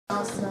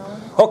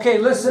Okay,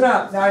 listen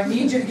up. Now I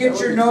need you to get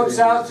your notes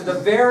out to the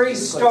very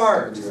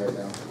start.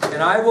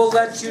 And I will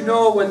let you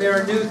know when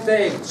there are new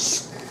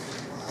things.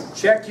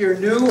 Check your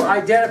new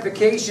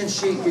identification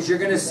sheet because you're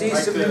going to see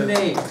some new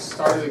names.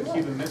 Start of the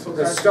Cuban Missile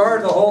The Crisis?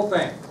 start of the whole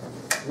thing.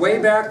 Way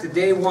back to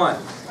day one.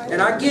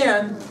 And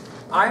again,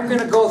 I'm going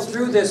to go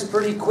through this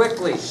pretty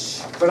quickly.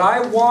 But I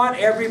want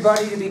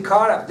everybody to be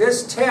caught up.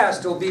 This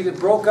test will be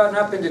broken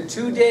up into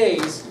 2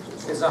 days.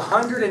 It's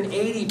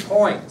 180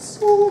 points.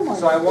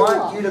 So I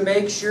want you to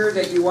make sure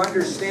that you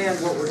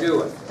understand what we're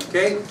doing.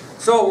 Okay?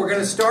 So we're going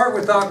to start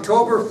with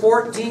October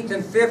 14th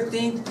and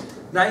 15th,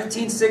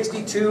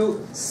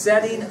 1962,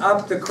 setting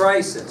up the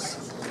crisis.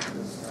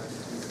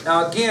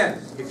 Now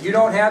again, if you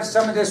don't have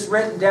some of this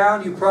written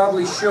down, you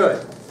probably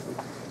should.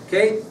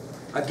 Okay?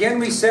 Again,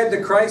 we said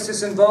the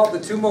crisis involved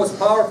the two most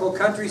powerful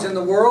countries in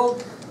the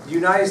world, the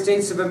United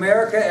States of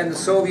America and the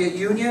Soviet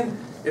Union.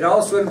 It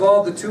also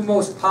involved the two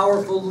most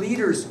powerful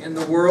leaders in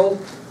the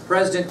world,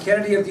 President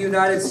Kennedy of the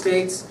United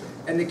States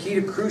and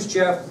Nikita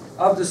Khrushchev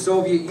of the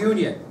Soviet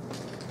Union.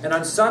 And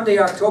on Sunday,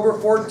 October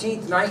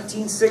 14th,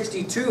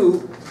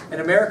 1962, an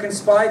American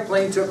spy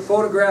plane took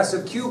photographs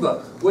of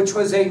Cuba, which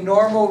was a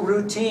normal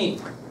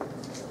routine.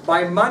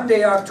 By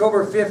Monday,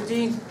 October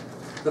 15th,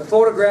 the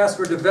photographs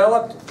were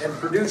developed and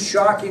produced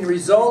shocking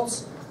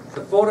results.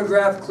 The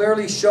photograph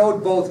clearly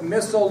showed both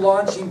missile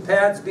launching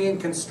pads being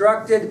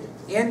constructed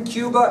in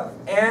Cuba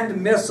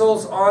and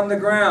missiles on the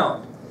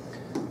ground.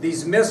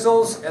 These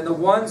missiles and the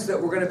ones that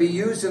were going to be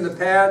used in the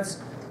pads,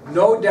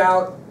 no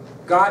doubt,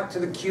 got to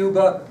the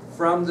Cuba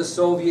from the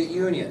Soviet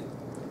Union.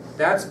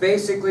 That's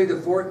basically the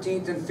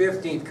 14th and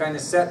 15th, kind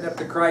of setting up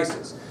the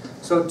crisis.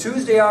 So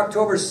Tuesday,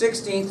 October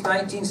 16th,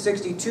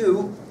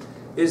 1962,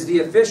 is the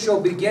official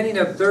beginning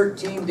of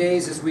 13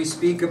 days as we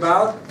speak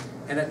about.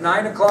 And at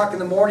 9 o'clock in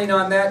the morning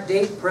on that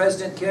date,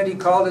 President Kennedy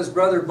called his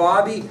brother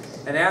Bobby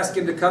and asked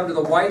him to come to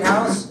the White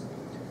House.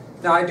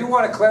 Now I do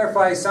want to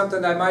clarify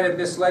something that I might have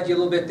misled you a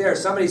little bit there.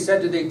 Somebody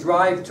said, do they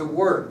drive to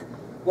work?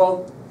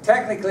 Well,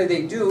 technically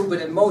they do,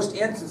 but in most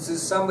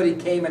instances somebody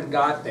came and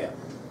got them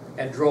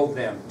and drove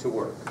them to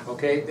work.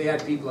 Okay? They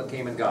had people that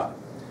came and got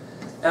them.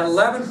 At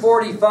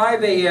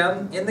 11:45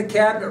 a.m. in the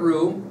cabinet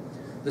room,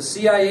 the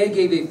CIA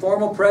gave a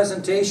formal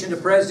presentation to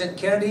President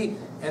Kennedy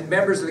and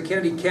members of the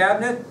Kennedy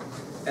cabinet,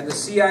 and the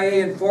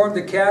CIA informed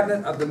the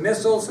cabinet of the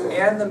missiles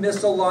and the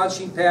missile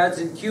launching pads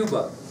in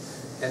Cuba.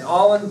 And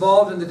all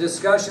involved in the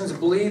discussions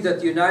believed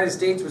that the United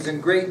States was in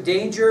great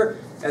danger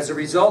as a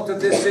result of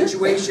this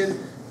situation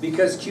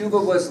because Cuba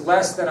was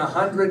less than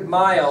 100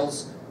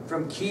 miles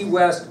from Key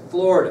West,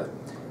 Florida.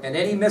 And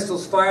any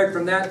missiles fired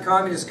from that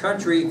communist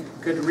country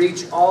could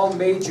reach all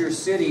major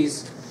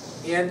cities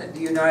in the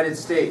United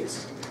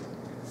States.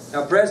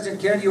 Now, President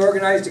Kennedy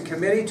organized a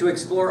committee to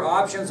explore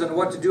options on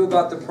what to do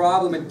about the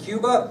problem in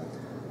Cuba.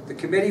 The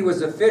committee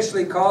was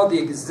officially called the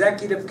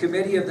Executive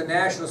Committee of the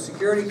National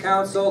Security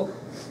Council.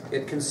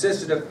 It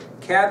consisted of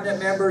cabinet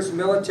members,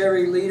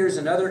 military leaders,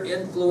 and other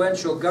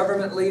influential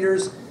government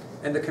leaders,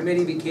 and the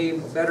committee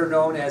became better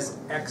known as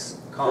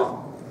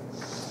XCOM.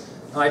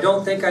 Now, I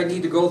don't think I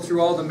need to go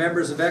through all the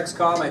members of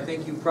XCOM. I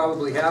think you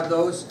probably have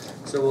those,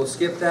 so we'll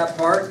skip that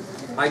part.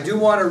 I do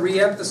want to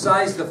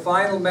re-emphasize the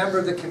final member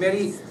of the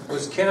committee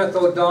was Kenneth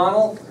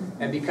O'Donnell,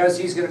 and because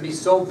he's going to be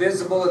so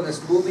visible in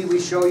this movie we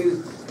show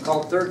you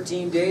called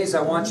 13 Days,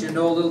 I want you to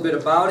know a little bit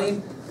about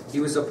him. He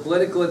was a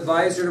political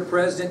advisor to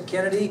President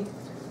Kennedy.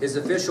 His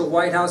official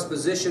White House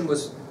position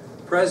was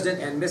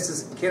President and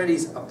Mrs.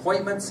 Kennedy's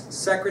appointments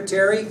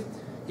secretary.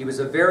 He was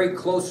a very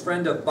close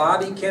friend of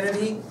Bobby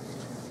Kennedy.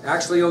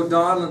 Actually,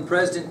 O'Donnell and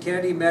President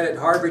Kennedy met at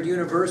Harvard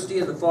University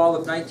in the fall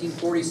of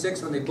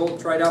 1946 when they both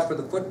tried out for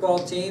the football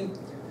team.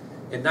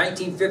 In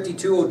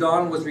 1952,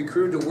 O'Donnell was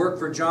recruited to work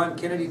for John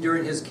Kennedy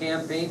during his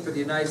campaign for the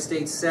United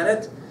States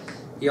Senate.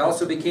 He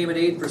also became an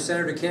aide for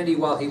Senator Kennedy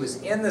while he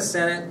was in the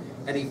Senate,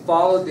 and he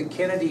followed the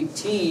Kennedy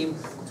team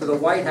to the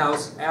White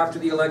House after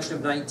the election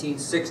of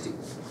 1960.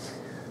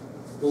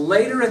 Well,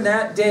 later in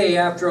that day,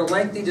 after a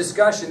lengthy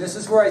discussion, this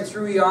is where I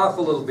threw you off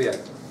a little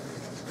bit.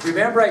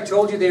 Remember I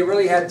told you they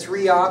really had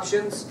three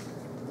options?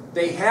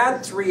 They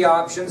had three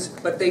options,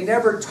 but they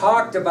never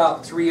talked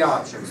about three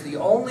options. The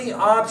only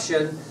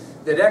option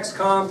that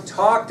XCOM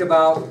talked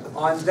about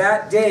on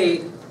that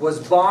day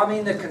was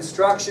bombing the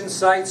construction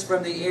sites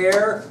from the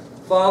air,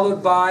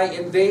 followed by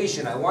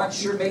invasion. I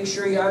want you to make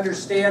sure you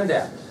understand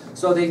that.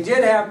 So they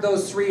did have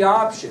those three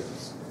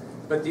options,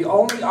 but the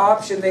only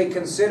option they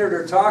considered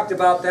or talked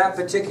about that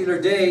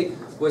particular day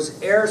was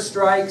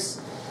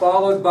airstrikes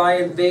followed by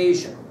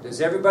invasion. Does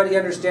everybody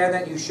understand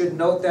that? You should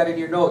note that in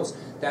your notes.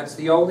 That's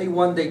the only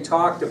one they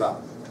talked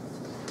about.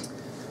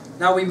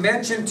 Now, we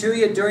mentioned to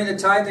you during the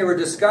time they were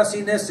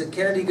discussing this that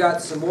Kennedy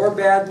got some more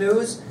bad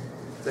news.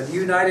 The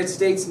United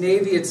States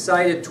Navy had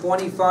sighted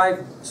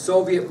 25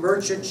 Soviet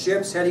merchant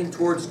ships heading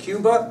towards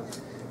Cuba,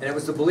 and it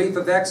was the belief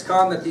of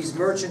XCOM that these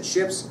merchant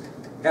ships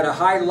had a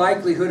high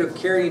likelihood of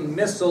carrying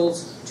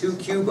missiles to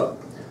Cuba.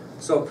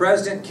 So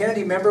President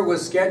Kennedy, remember,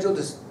 was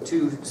scheduled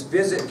to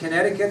visit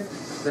Connecticut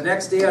the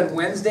next day on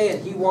Wednesday,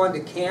 and he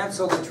wanted to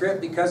cancel the trip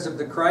because of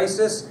the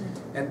crisis.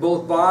 and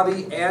both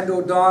Bobby and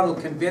O'Donnell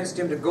convinced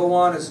him to go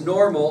on as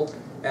normal,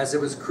 as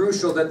it was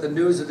crucial that the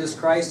news of this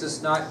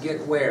crisis not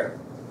get where?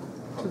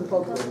 To the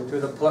public.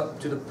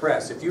 To the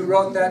press. If you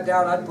wrote that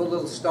down, I'd put a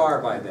little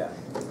star by that.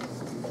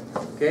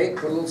 Okay?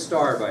 Put a little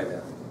star by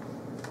that.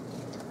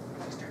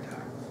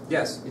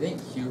 Yes? You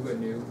think Cuba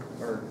knew,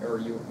 or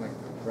you, like,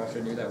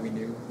 Russia knew that we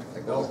knew,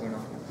 like, what was going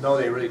on? No,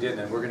 they really didn't,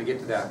 and we're going to get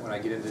to that when I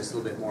get into this a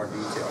little bit more in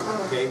detail.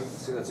 Okay?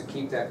 So let's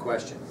keep that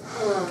question.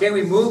 Okay,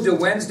 we move to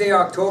Wednesday,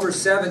 October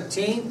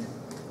 17th.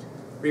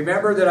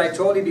 Remember that I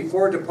told you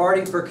before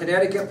departing for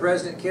Connecticut,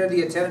 President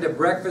Kennedy attended a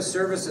breakfast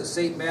service at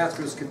St.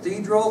 Matthew's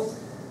Cathedral.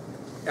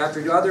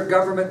 After other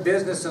government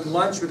business and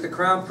lunch with the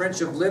Crown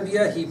Prince of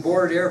Libya, he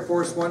boarded Air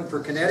Force One for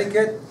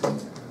Connecticut.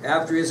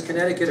 After his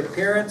Connecticut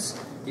appearance,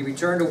 he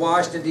returned to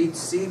Washington,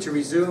 D.C. to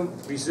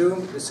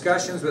resume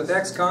discussions with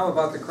ExCom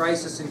about the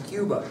crisis in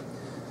Cuba.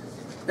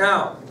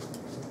 Now,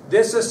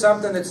 this is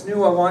something that's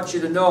new I want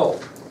you to know.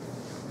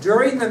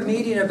 During the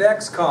meeting of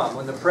ExCom,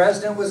 when the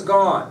President was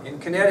gone in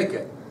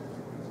Connecticut,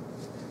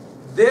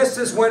 this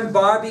is when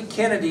Bobby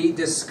Kennedy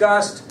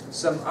discussed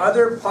some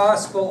other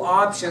possible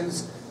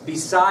options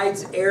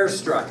besides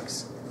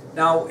airstrikes.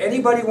 Now,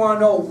 anybody want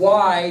to know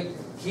why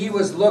he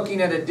was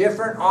looking at a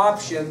different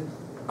option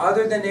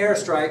other than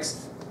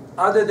airstrikes,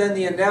 other than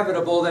the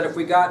inevitable that if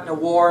we got in a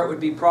war it would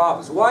be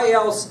problems? Why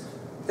else?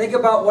 Think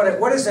about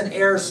what is an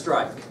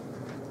airstrike?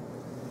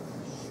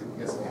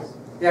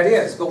 Yeah, it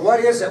is. But what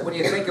is it when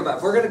you think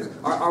about it?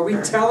 Are we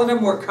telling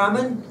them we're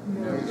coming?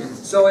 No.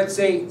 So it's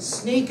a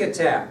sneak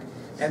attack.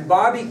 And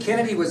Bobby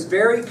Kennedy was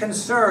very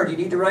concerned, you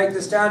need to write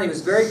this down, he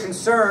was very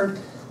concerned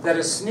that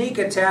a sneak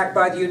attack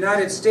by the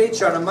United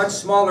States on a much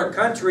smaller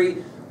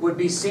country would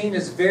be seen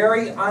as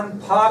very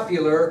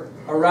unpopular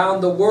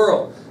around the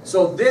world.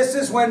 So this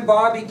is when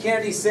Bobby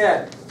Kennedy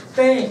said,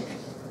 think,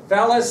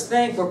 fellas,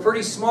 think, we're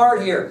pretty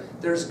smart here.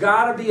 There's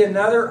got to be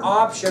another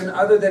option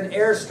other than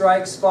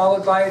airstrikes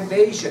followed by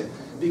invasion.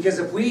 Because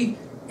if we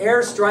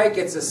airstrike,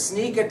 it's a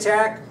sneak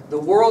attack, the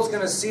world's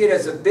going to see it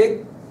as a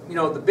big,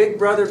 the big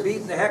brother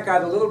beating the heck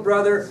out of the little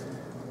brother.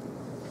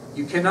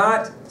 You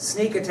cannot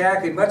sneak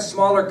attack a much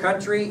smaller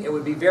country. It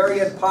would be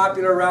very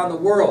unpopular around the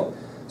world.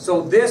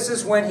 So this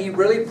is when he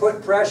really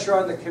put pressure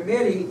on the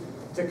committee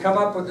to come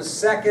up with the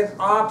second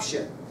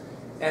option.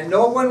 And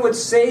no one would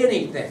say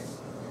anything.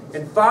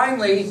 And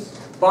finally,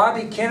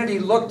 Bobby Kennedy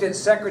looked at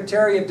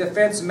Secretary of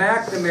Defense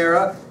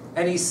McNamara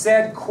and he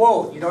said,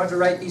 quote, you don't have to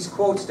write these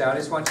quotes down, I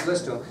just want you to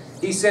listen to him.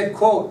 He said,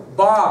 quote,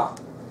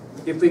 Bob,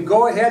 if we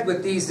go ahead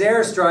with these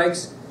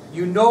airstrikes,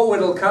 you know what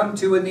it'll come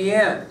to in the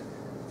end.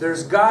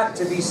 There's got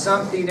to be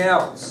something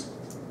else.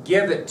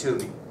 Give it to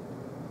me.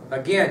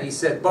 Again, he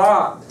said,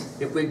 Bob,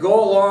 if we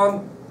go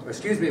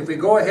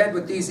ahead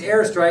with these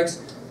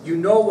airstrikes, you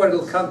know what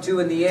it'll come to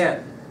in the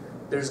end.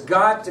 There's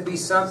got to be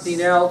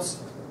something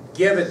else.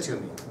 Give it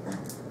to me.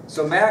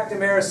 So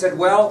McNamara said,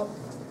 well,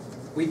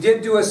 we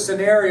did do a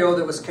scenario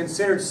that was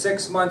considered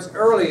 6 months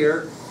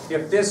earlier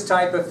if this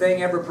type of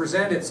thing ever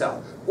presented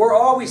itself. We're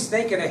always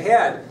thinking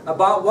ahead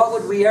about what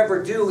would we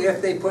ever do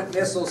if they put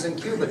missiles in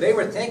Cuba. They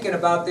were thinking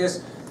about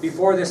this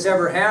before this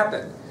ever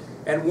happened.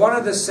 And one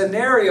of the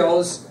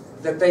scenarios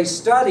that they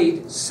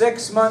studied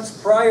 6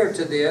 months prior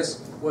to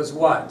this was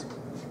what?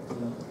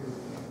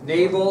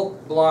 Naval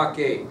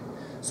blockade.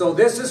 So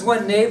this is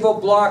when naval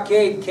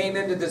blockade came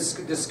into this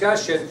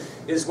discussion,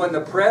 is when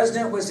the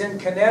President was in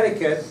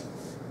Connecticut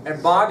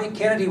and Bobby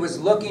Kennedy was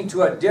looking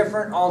to a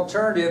different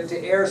alternative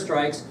to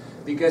airstrikes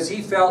because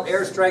he felt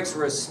airstrikes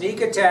were a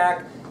sneak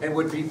attack and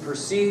would be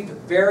perceived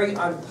very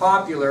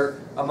unpopular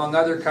among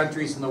other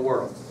countries in the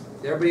world.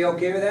 Is everybody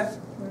okay with that?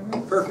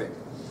 Mm-hmm. Perfect.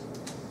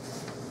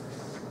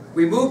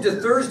 We moved to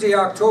Thursday,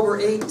 October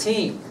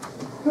 18th.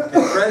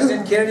 And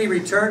President Kennedy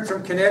returned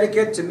from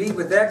Connecticut to meet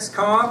with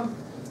ExCom.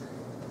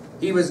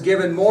 He was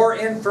given more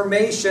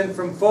information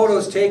from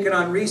photos taken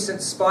on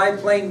recent spy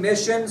plane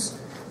missions.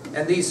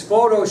 And these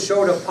photos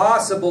showed a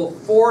possible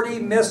 40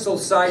 missile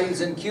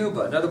sightings in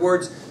Cuba. In other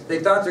words, they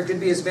thought there could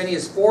be as many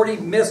as 40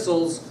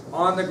 missiles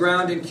on the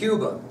ground in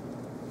Cuba.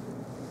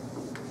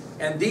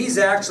 And these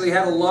actually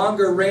had a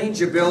longer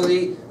range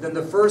ability than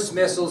the first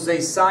missiles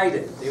they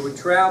sighted. They would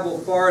travel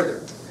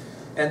farther.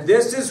 And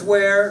this is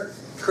where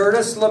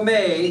Curtis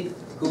LeMay,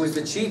 who was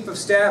the Chief of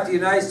Staff of the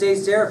United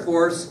States Air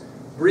Force,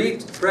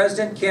 briefed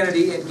President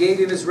Kennedy and gave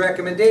him his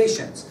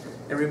recommendations.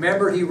 And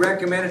remember, he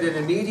recommended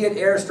an immediate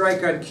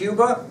airstrike on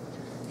Cuba.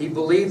 He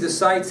believed the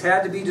sites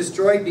had to be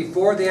destroyed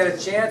before they had a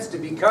chance to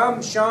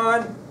become,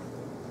 Sean?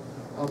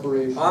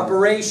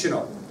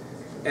 Operational.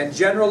 And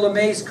General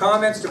LeMay's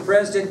comments to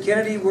President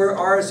Kennedy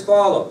are as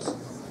follows.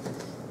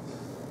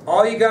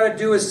 All you got to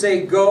do is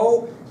say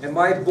go, and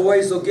my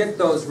boys will get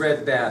those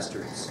red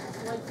bastards.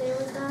 What day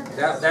was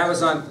that? That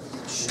was on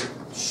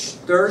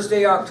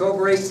Thursday,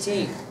 October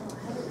 18th.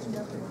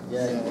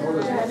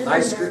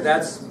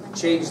 That's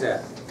change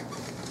that.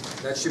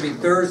 That should be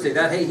Thursday.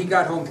 Hey, he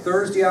got home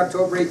Thursday,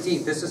 October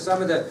 18th. This is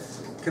some of the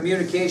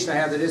communication I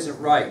have that isn't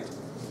right.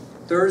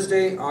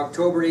 Thursday,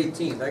 October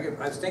 18th.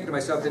 I was thinking to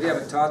myself, they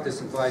haven't taught this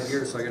in 5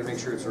 years, so I got to make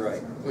sure it's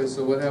right. Wait,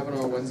 so what happened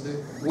on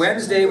Wednesday?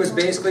 Wednesday was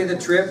basically the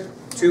trip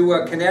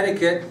to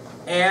Connecticut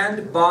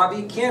and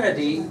Bobby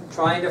Kennedy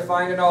trying to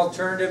find an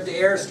alternative to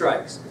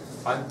airstrikes.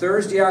 On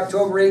Thursday,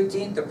 October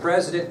 18th, the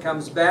President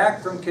comes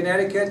back from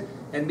Connecticut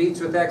and meets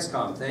with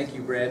XCOM. Thank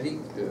you, Brandy.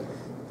 Yeah.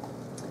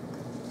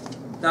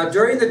 Now,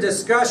 during the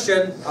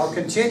discussion, I'll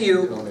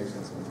continue. It all makes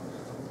sense.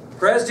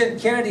 President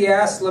Kennedy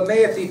asked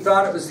LeMay if he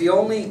thought it was the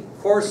only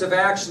course of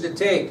action to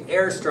take,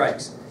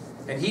 airstrikes.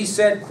 And he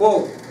said,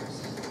 quote,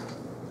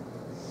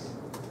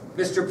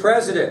 "Mr.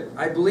 President,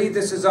 I believe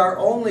this is our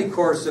only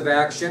course of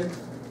action.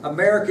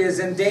 America is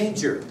in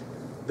danger.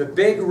 The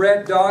big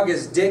red dog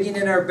is digging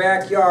in our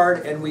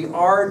backyard, and we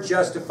are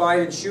justified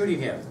in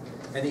shooting him."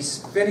 And he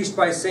finished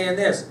by saying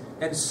this,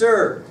 "And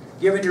sir,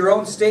 given your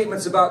own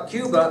statements about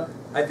Cuba,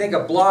 I think a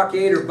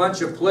blockade or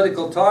bunch of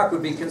political talk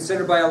would be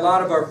considered by a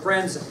lot of our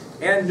friends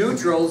and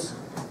neutrals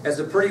as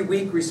a pretty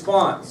weak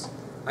response.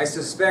 I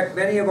suspect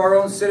many of our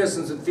own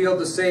citizens would feel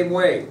the same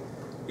way.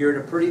 You're in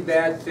a pretty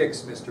bad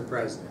fix, Mr.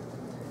 President."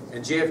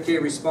 And JFK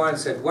responded and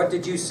said, "What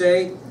did you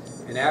say?"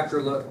 And after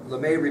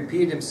LeMay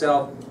repeated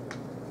himself,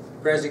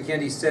 President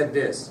Kennedy said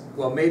this,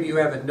 "Well, maybe you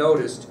haven't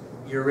noticed,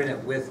 you're in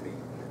it with me."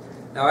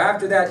 Now,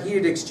 after that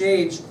heated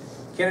exchange,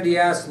 Kennedy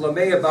asked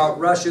LeMay about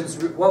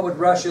what would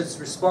Russia's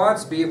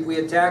response be if we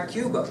attacked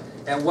Cuba?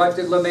 And what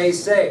did LeMay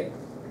say?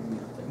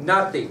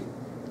 Nothing.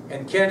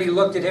 And Kennedy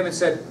looked at him and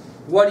said,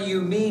 "What do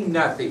you mean,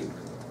 nothing?"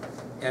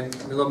 And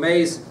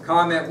LeMay's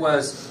comment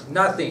was,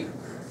 "Nothing,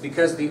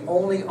 because the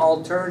only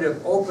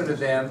alternative open to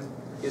them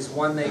is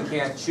one they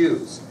can't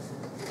choose."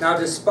 Now,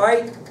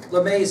 despite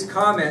LeMay's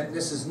comment,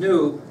 this is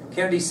new,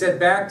 Kennedy said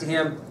back to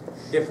him,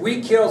 "If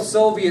we kill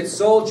Soviet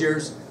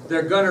soldiers,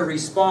 they're going to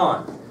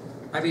respond."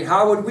 I mean,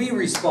 how would we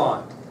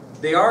respond?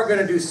 They are going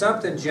to do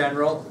something,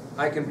 General.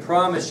 I can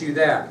promise you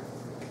that.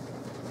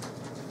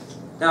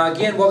 Now,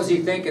 again, what was he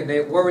thinking?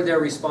 Where would their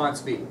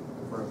response be?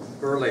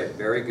 Berlin.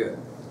 Very good.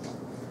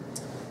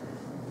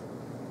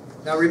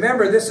 Now,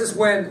 remember, this is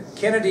when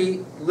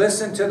Kennedy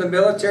listened to the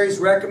military's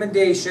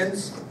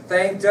recommendations,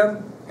 thanked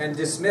them, and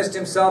dismissed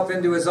himself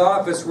into his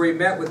office where he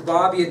met with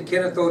Bobby and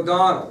Kenneth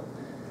O'Donnell.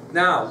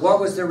 Now, what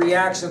was the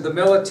reaction of the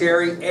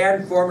military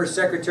and former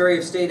Secretary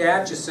of State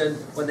Atchison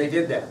when they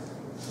did that?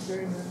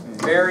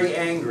 Very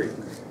angry.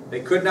 They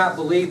could not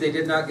believe they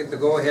did not get the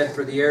go-ahead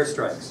for the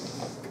airstrikes.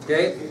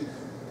 Okay?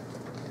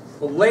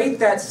 Well, late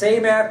that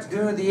same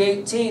afternoon of the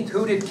 18th,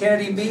 who did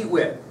Kennedy meet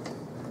with?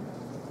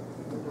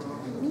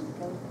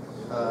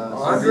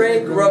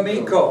 Andrei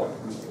Gromyko.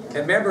 And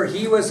remember,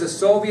 he was a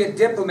Soviet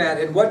diplomat.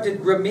 And what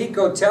did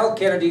Gromyko tell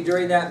Kennedy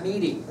during that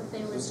meeting?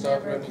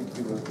 Stop threatening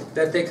Cuba.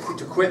 That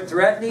to quit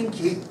threatening.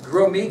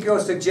 Gromyko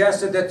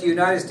suggested that the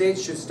United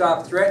States should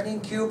stop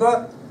threatening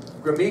Cuba.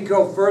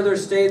 Gromyko further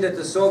stated that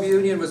the Soviet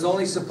Union was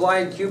only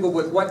supplying Cuba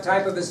with what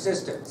type of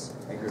assistance?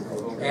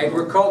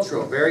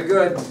 Agricultural. Very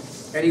good.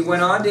 And he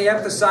went on to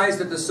emphasize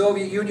that the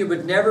Soviet Union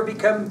would never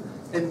become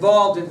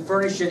involved in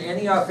furnishing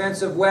any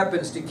offensive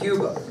weapons to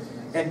Cuba.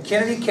 And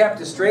Kennedy kept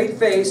a straight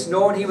face,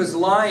 knowing he was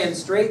lying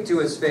straight to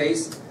his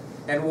face,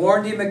 and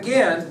warned him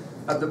again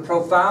of the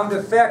profound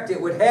effect it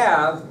would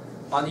have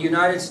on the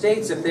United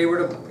States if they were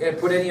to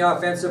put any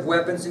offensive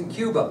weapons in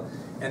Cuba.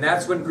 And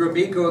that's when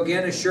Gromyko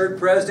again assured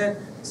President,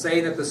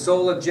 saying that the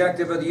sole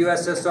objective of the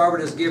USSR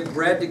was to give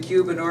bread to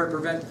Cuba in order to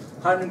prevent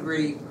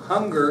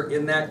hunger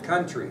in that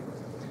country.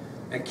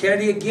 And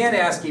Kennedy again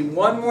asked him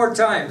one more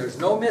time, there's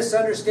no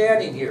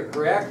misunderstanding here,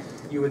 correct?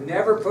 You would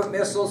never put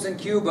missiles in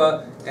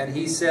Cuba, and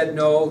he said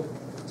no,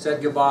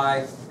 said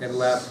goodbye, and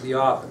left the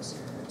office.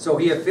 So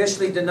he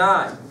officially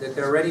denied that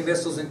there were any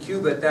missiles in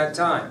Cuba at that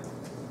time.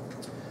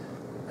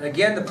 And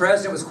again, the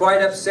President was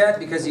quite upset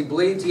because he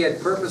believed he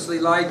had purposely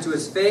lied to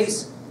his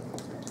face.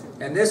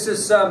 And this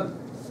is some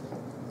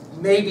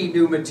maybe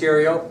new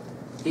material.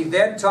 He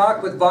then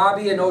talked with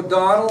Bobby and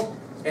O'Donnell,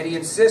 and he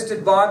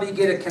insisted Bobby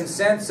get a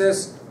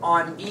consensus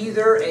on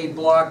either a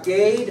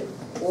blockade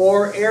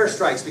or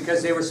airstrikes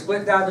because they were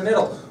split down the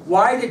middle.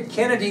 Why did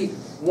Kennedy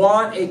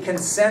want a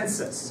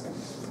consensus?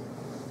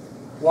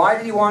 Why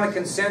did he want a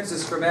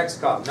consensus from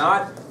XCOM?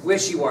 Not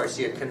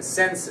wishy-washy, a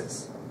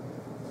consensus.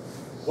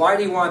 Why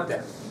do you want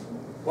that?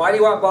 Why do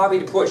you want Bobby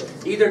to push?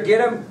 Either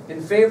get him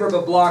in favor of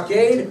a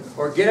blockade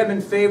or get him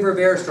in favor of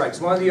airstrikes.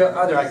 One or the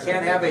other. I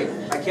can't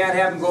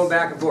have him going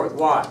back and forth.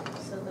 Why?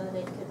 So that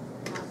it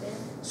could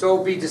happen. So it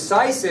would be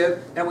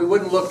decisive and we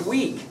wouldn't look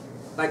weak,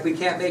 like we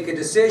can't make a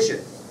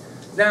decision.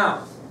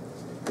 Now,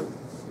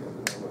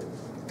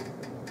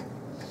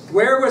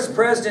 where was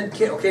President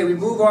Kennedy? Okay, we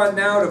move on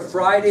now to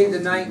Friday the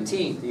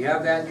 19th. Do you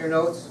have that in your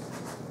notes?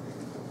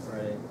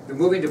 Right. We're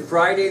moving to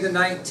Friday the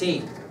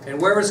 19th.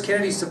 And where was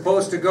Kennedy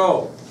supposed to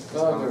go?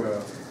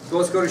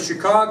 Supposed to go to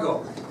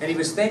Chicago. And he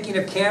was thinking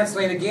of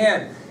canceling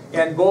again.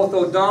 And both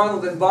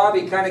O'Donnell and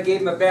Bobby kind of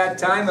gave him a bad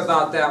time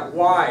about that.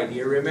 Why? Do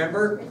you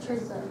remember?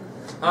 Richard's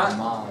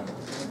Huh?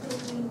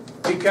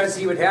 Because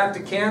he would have to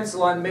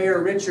cancel on Mayor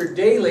Richard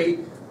Daley,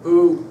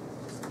 who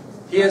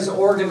his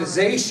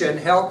organization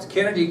helped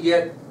Kennedy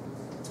get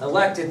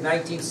elected in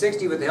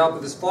 1960 with the help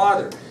of his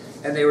father.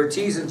 And they were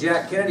teasing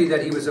Jack Kennedy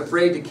that he was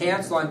afraid to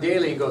cancel on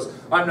Daley. He goes,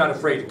 I'm not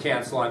afraid to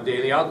cancel on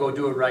Daley. I'll go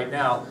do it right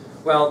now.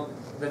 Well,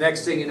 the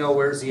next thing you know,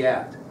 where's he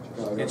at?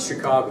 In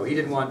Chicago. He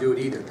didn't want to do it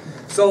either.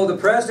 So the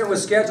president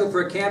was scheduled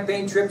for a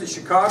campaign trip to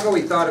Chicago.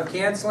 He thought of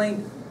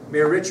canceling.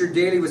 Mayor Richard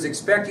Daley was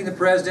expecting the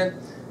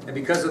president, and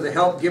because of the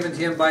help given to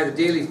him by the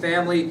Daley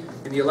family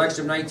in the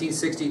election of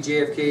 1960,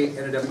 JFK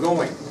ended up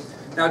going.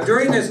 Now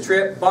during this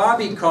trip,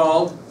 Bobby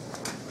called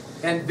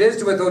and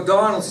visited with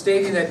O'Donnell,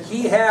 stating that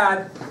he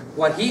had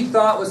what he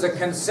thought was a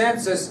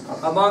consensus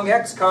among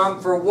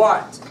ExCom for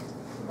what?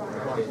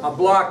 A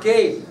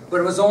blockade. But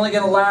it was only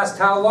going to last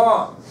how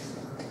long?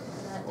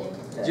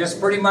 Just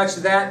pretty much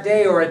that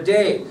day or a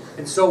day.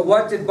 And so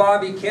what did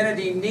Bobby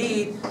Kennedy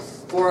need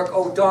for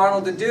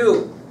O'Donnell to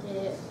do?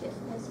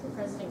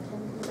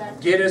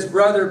 Get his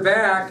brother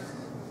back,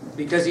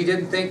 because he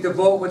didn't think the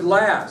vote would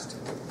last.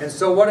 And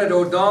so what did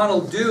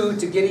O'Donnell do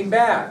to get him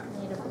back?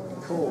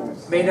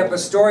 Made up a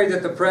story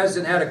that the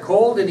president had a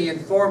cold, and he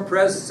informed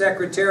Press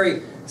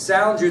Secretary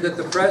Salinger that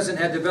the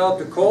president had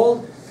developed a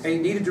cold and he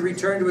needed to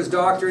return to his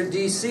doctor in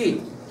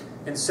D.C.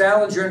 And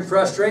Salinger, in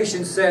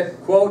frustration, said,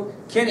 quote,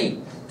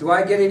 Kenny, do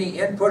I get any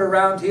input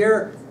around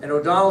here? And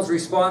O'Donnell's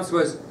response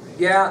was,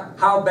 yeah,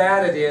 how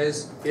bad it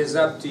is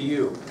up to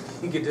you.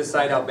 You can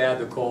decide how bad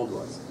the cold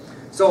was.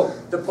 So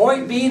the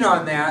point being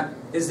on that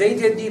is they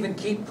didn't even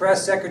keep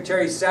Press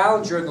Secretary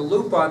Salinger in the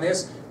loop on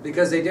this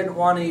because they didn't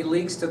want any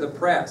leaks to the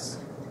press.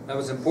 That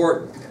was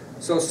important.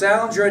 So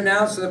Salinger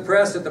announced to the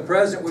press that the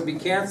president would be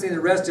canceling the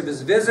rest of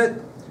his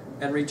visit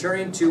and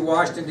returning to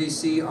Washington,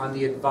 D.C. on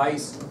the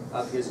advice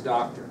of his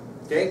doctor.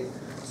 Okay?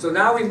 So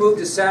now we move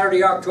to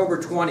Saturday,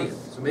 October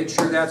 20th. So make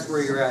sure that's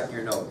where you're at in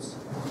your notes.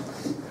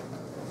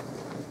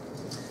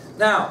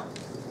 Now,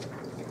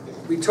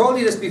 we told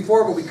you this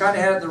before, but we kind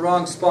of had it in the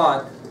wrong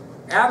spot.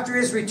 After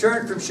his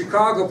return from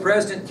Chicago,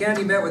 President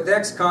Kennedy met with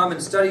ExCom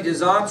and studied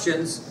his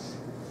options.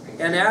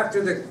 And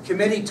after the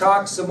committee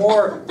talked some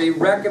more, they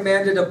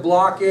recommended a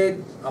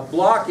blockage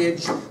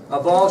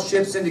of all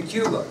ships into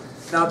Cuba.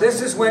 Now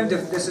this is when,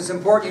 this is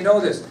important you know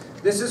this,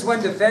 this is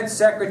when Defense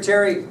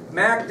Secretary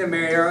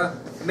McNamara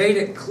made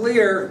it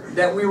clear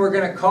that we were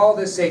going to call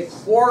this a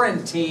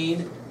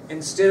quarantine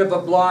instead of a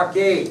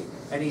blockade.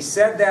 And he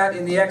said that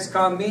in the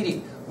ExCom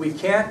meeting. We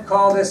can't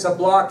call this a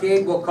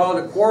blockade, we'll call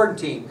it a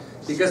quarantine.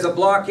 Because a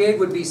blockade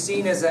would be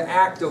seen as an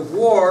act of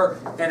war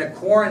and a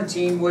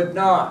quarantine would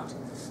not.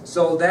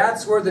 So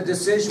that's where the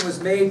decision was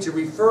made to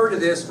refer to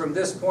this from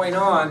this point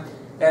on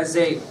as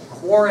a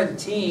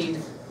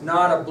quarantine,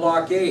 not a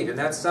blockade. And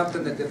that's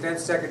something that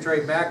Defense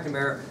Secretary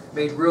McNamara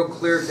made real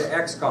clear to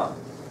ExCom.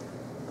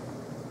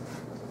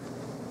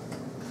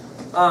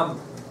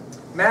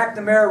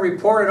 McNamara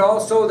reported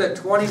also that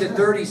 20 to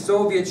 30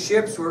 Soviet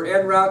ships were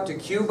en route to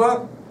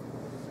Cuba.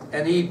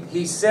 And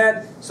he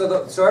said, so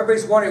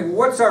everybody's wondering,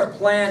 what's our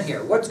plan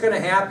here? What's going to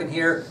happen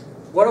here?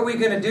 What are we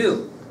going to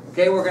do?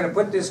 Okay, we're going to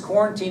put this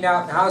quarantine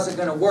out, and how's it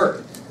going to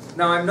work?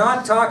 Now, I'm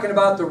not talking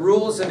about the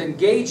rules of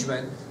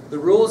engagement. The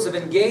rules of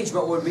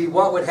engagement would be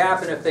what would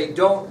happen if they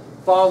don't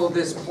follow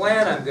this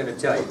plan I'm going to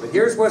tell you. But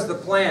here's what's the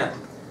plan.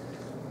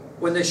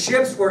 When the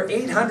ships were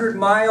 800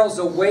 miles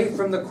away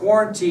from the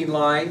quarantine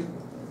line,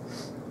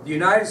 the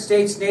United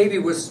States Navy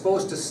was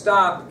supposed to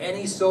stop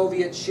any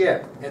Soviet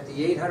ship at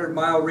the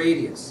 800-mile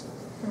radius.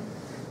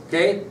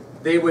 Okay?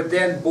 They would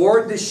then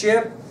board the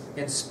ship,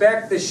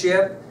 inspect the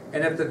ship,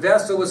 and if the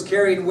vessel was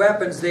carrying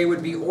weapons, they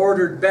would be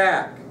ordered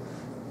back.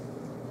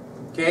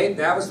 Okay?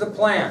 That was the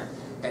plan.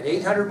 At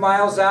 800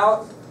 miles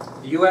out,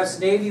 the U.S.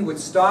 Navy would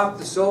stop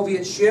the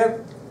Soviet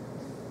ship.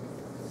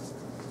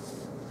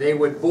 They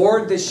would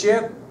board the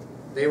ship.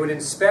 They would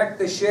inspect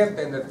the ship,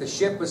 and if the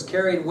ship was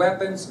carrying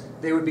weapons,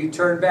 they would be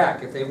turned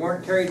back. If they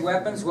weren't carrying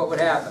weapons, what would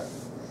happen?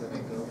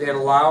 They'd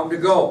allow them to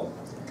go.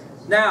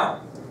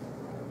 Now,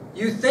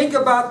 you think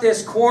about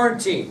this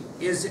quarantine.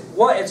 It's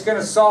going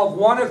to solve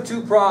one of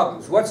two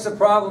problems. What's the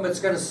problem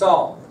it's going to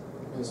solve?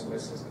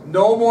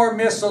 No more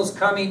missiles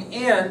coming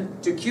in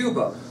to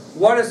Cuba.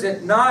 What is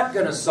it not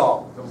going to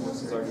solve?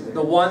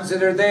 The ones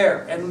that are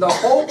there. And the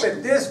hope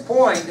at this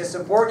point, it's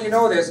important you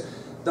know this,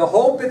 the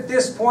hope at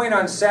this point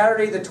on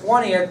Saturday the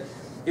 20th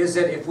is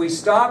that if we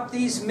stop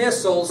these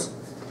missiles,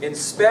 or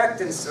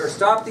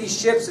stop these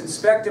ships,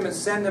 inspect them and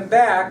send them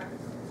back,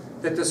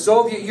 that the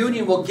Soviet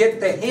Union will get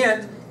the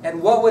hint,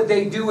 and what would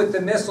they do with the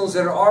missiles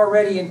that are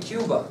already in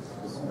Cuba?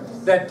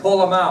 That pull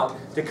them out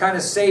to kind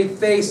of save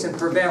face and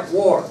prevent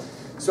war.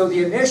 So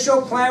the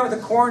initial plan with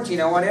the quarantine,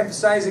 I want to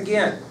emphasize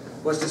again,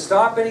 was to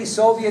stop any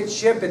Soviet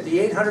ship at the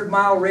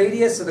 800-mile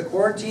radius of the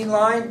quarantine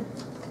line,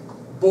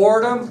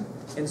 board them,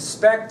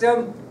 inspect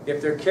them.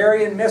 If they're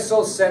carrying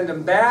missiles, send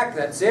them back.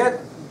 That's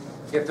it.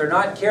 If they're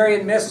not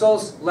carrying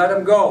missiles, let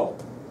them go.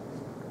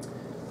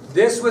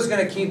 This was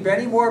going to keep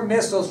any more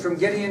missiles from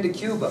getting into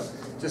Cuba.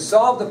 To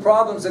solve the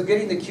problems of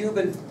getting the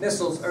Cuban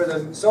missiles, or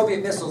the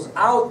Soviet missiles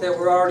out that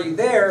were already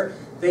there,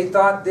 they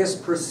thought this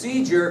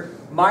procedure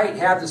might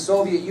have the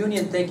Soviet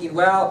Union thinking,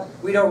 well,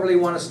 we don't really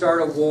want to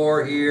start a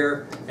war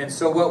here, and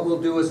so what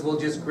we'll do is we'll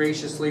just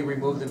graciously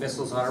remove the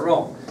missiles on our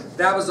own.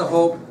 That was the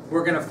hope.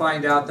 We're going to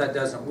find out that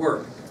doesn't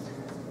work.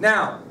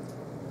 Now,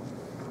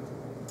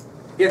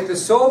 if the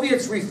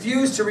Soviets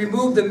refuse to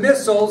remove the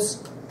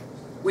missiles,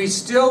 we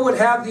still would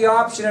have the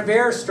option of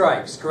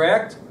airstrikes,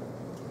 correct?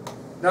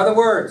 In other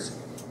words,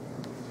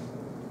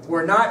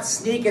 we're not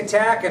sneak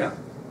attacking them,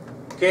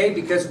 okay?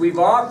 Because we've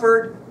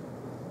offered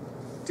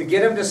to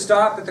get them to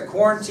stop at the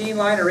quarantine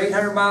line or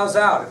 800 miles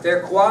out. If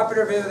they're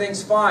cooperative,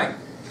 everything's fine.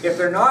 If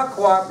they're not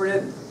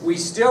cooperative, we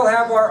still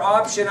have our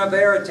option of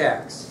air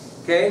attacks,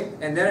 okay?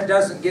 And then it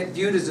doesn't get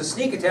viewed as a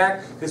sneak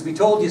attack because we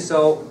told you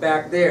so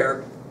back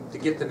there to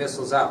get the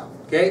missiles out,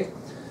 okay?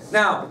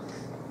 Now,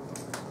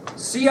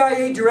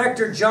 CIA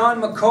Director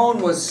John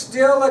McCone was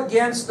still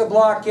against the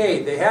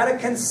blockade. They had a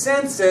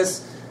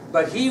consensus,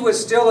 but he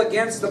was still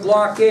against the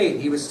blockade.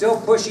 He was still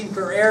pushing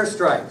for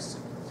airstrikes.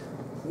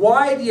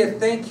 Why do you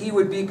think he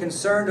would be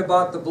concerned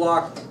about the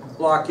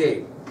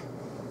blockade?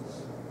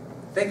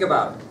 Think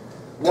about it.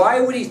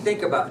 Why would he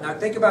think about it? Now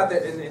think about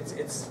that, and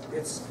it's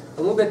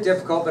a little bit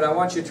difficult, but I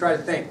want you to try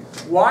to think.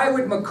 Why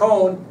would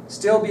McCone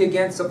still be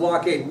against the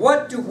blockade?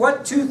 What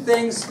two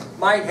things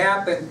might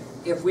happen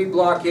if we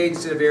blockade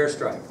instead of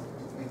airstrike?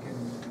 We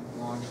can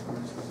launch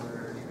missiles that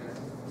are already there.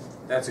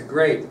 That's a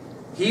great.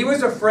 He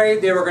was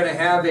afraid they were going to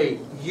have a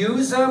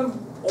use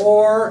them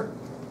or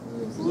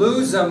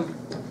lose them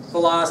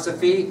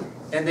philosophy,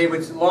 and they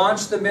would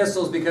launch the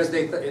missiles because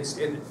it's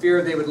in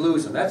fear they would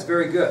lose them. That's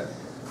very good.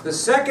 The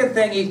second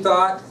thing he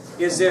thought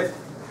is if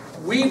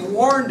we've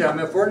warned them,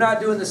 if we're not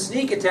doing the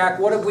sneak attack,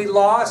 what have we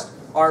lost?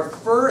 Our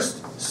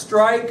first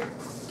strike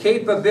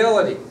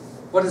capability.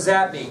 What does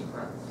that mean?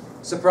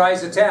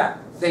 Surprise attack.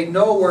 They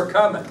know we're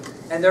coming,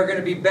 and they're going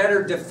to be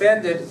better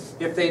defended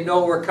if they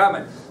know we're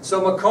coming.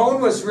 So McCone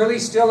was really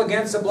still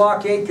against the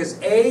blockade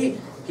because A,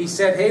 he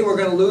said, hey, we're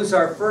going to lose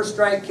our first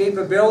strike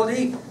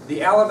capability.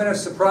 The element of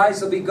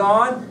surprise will be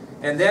gone.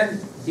 And then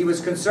he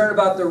was concerned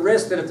about the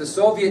risk that if the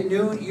Soviet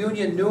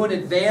Union knew in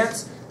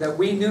advance that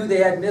we knew they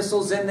had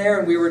missiles in there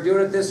and we were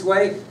doing it this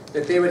way,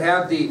 that they would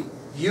have the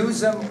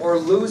use them or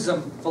lose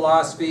them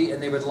philosophy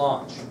and they would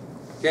launch.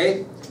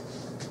 Okay?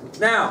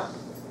 Now,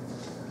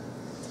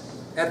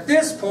 at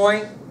this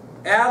point,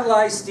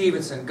 Adlai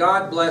Stevenson,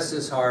 God bless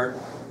his heart,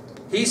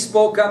 he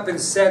spoke up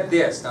and said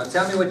this. Now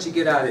tell me what you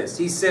get out of this.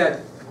 He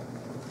said,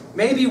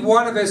 maybe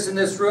one of us in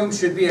this room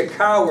should be a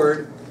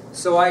coward,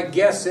 so I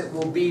guess it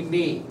will be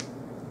me.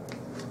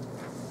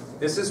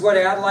 This is what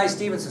Adlai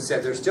Stevenson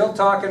said. They're still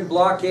talking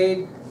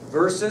blockade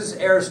versus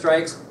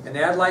airstrikes, and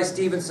Adlai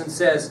Stevenson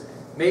says,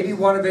 maybe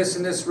one of us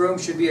in this room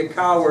should be a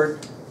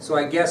coward, so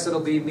I guess it'll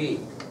be me.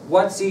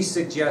 What's he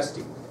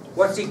suggesting?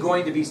 What's he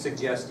going to be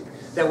suggesting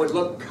that would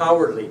look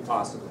cowardly,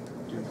 possibly?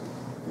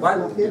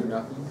 What? Do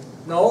nothing.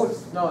 No?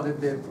 No,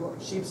 the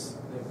ships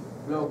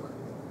broke.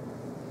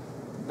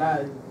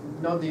 That,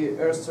 not the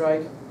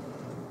airstrike.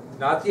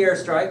 Not the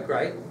airstrike,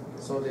 right?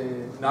 So the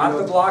Not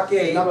the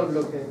blockade. naval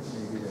blockade.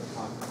 Maybe the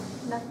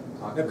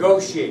talk.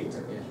 Negotiate.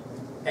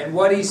 And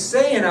what he's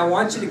saying, I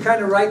want you to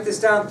kind of write this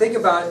down, think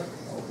about it.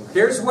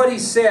 Here's what he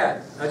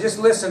said. Now just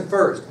listen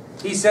first.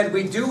 He said,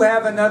 we do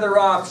have another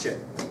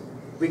option.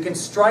 We can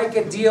strike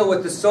a deal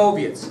with the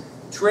Soviets,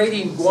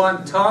 trading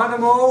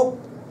Guantanamo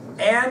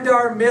and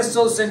our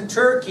missiles in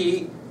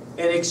Turkey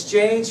in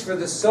exchange for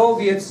the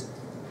Soviets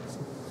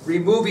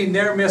removing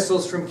their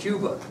missiles from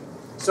Cuba.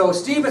 So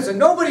Stevenson,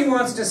 nobody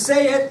wants to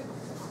say it.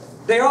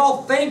 They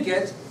all think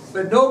it,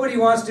 but nobody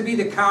wants to be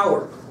the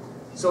coward.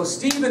 So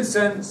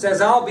Stevenson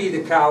says, I'll be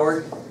the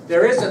coward.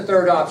 There is a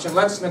third option.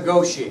 Let's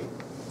negotiate.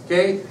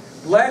 Okay?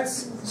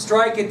 Let's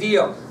strike a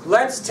deal.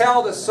 Let's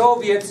tell the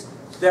Soviets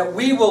that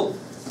we will...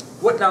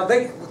 Now,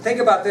 think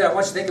about that. I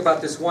want you to think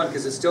about this one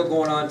because it's still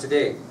going on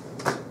today.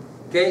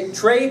 Okay?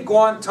 Trade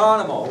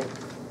Guantanamo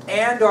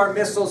and our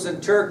missiles in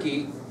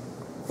Turkey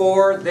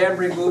for them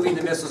removing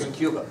the missiles in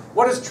Cuba.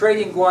 What does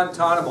trading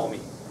Guantanamo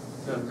mean?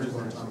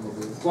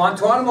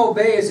 Guantanamo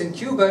Bay is in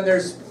Cuba, and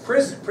there's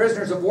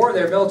prisoners of war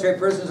there, military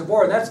prisoners of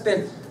war, and that's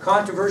been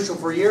controversial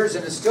for years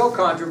and is still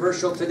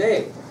controversial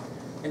today.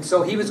 And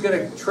so he was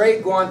going to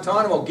trade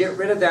Guantanamo, get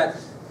rid of that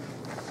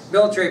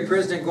military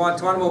prison in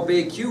Guantanamo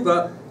Bay,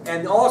 Cuba,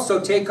 and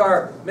also take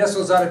our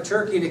missiles out of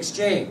Turkey in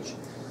exchange.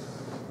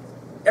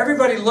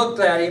 Everybody looked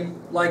at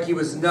him like he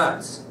was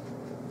nuts.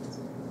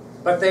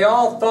 But they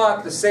all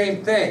thought the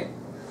same thing.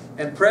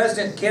 And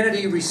President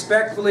Kennedy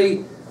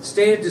respectfully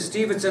stated to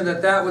Stevenson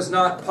that that was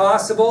not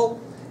possible.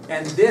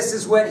 And this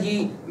is when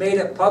he made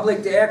it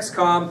public to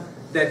ExCom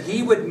that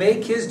he would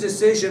make his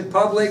decision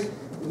public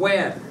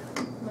when?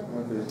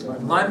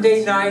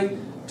 Monday night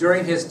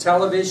during his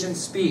television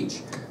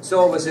speech.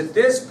 So it was at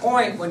this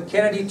point when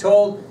Kennedy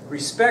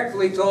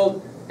respectfully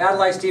told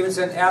Adlai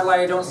Stevenson,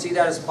 Adlai, I don't see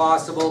that as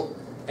possible.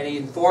 And he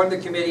informed the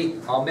committee,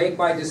 I'll make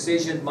my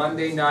decision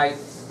Monday night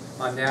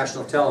on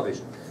national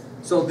television.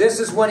 So this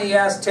is when he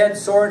asked Ted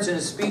Sorensen,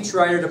 his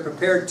speechwriter, to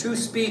prepare 2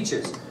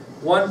 speeches.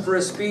 One for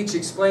a speech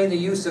explaining the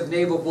use of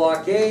naval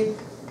blockade,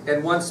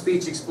 and one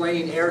speech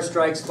explaining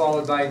airstrikes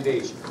followed by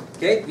invasion.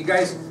 Okay, you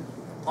guys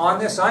on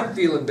this? I'm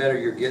feeling better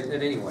you're getting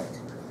it anyway.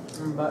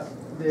 But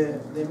the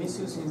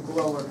missiles in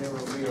Cuba were never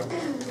real.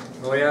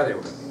 Oh yeah, they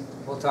were.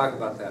 We'll talk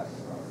about that.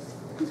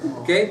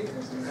 Okay?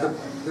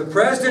 The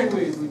president...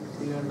 We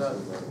learned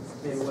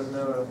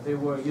that they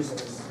were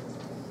useless.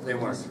 They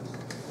weren't.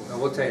 No,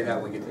 we'll tell you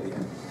that when we get to the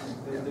end.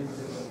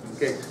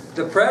 Okay.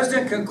 The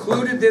president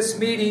concluded this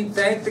meeting,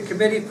 thanked the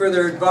committee for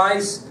their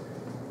advice,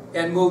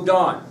 and moved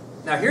on.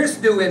 Now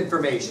here's new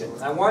information.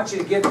 I want you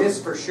to get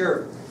this for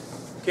sure.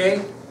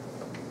 Okay?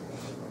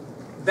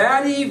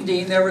 That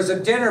evening there was a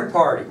dinner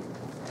party.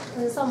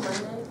 It's on Monday.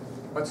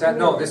 What's that?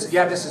 No, this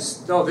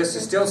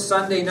is still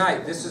Sunday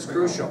night. This is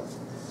crucial.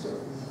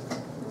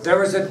 There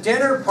was a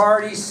dinner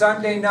party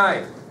Sunday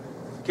night.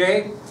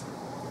 Okay?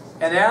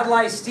 And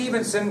Adlai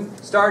Stevenson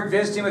started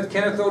visiting with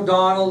Kenneth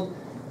O'Donnell.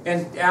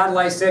 And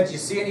Adlai said, you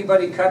see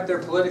anybody cut their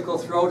political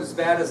throat as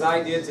bad as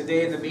I did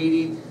today in the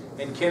meeting?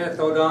 And Kenneth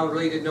O'Donnell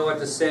really didn't know what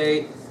to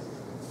say.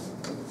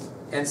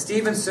 And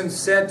Stevenson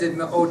said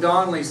to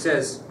O'Donnell, he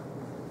says,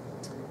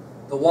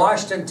 the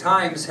Washington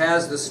Times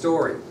has the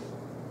story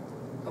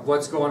of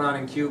what's going on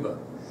in Cuba.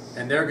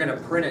 And they're going to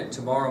print it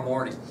tomorrow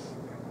morning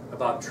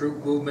about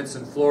troop movements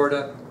in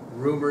Florida,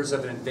 rumors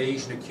of an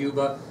invasion of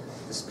Cuba.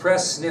 This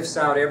press sniffs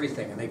out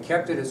everything. And they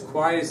kept it as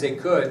quiet as they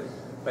could.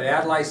 But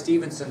Adlai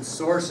Stevenson's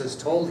sources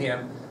told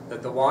him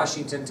that the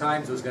Washington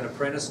Times was going to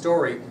print a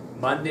story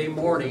Monday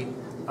morning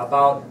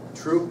about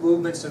troop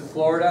movements in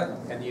Florida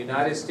and the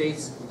United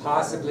States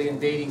possibly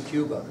invading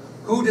Cuba.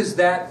 Who does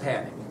that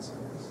panic?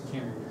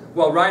 Kennedy.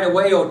 Well, right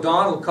away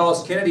O'Donnell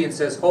calls Kennedy and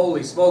says,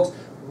 holy smokes,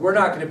 we're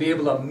not going to be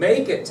able to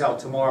make it till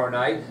tomorrow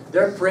night.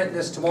 They're printing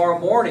this tomorrow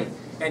morning.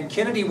 And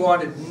Kennedy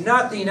wanted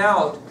nothing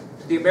out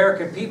to the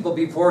American people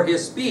before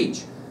his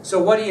speech.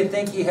 So what do you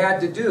think he had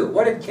to do?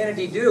 What did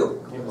Kennedy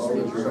do?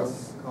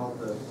 Called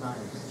the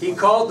Times. He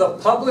called the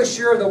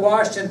publisher of the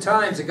Washington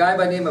Times, a guy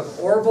by the name of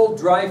Orville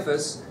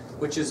Dreyfus,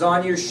 which is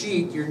on your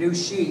sheet, your new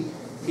sheet.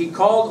 He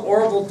called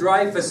Orville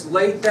Dreyfus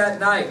late that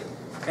night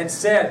and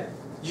said,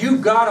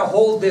 you've got to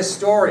hold this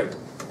story.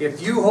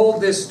 If you hold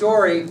this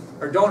story,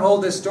 or don't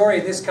hold this story,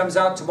 and this comes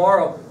out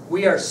tomorrow,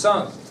 we are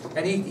sunk.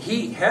 And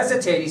he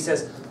hesitated.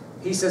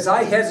 He says,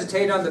 I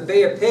hesitate on the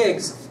Bay of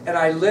Pigs, and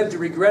I live to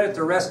regret it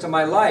the rest of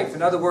my life.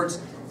 In other words,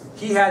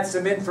 he had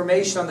some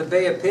information on the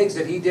Bay of Pigs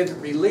that he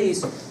didn't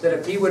release, that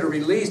if he would have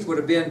released would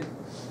have been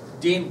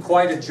deemed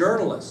quite a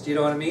journalist. You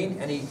know what I mean?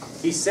 And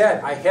he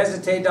said, I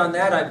hesitate on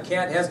that, I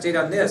can't hesitate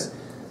on this.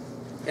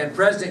 And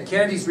President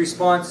Kennedy's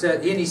response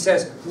said, and he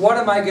says, what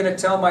am I going to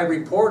tell my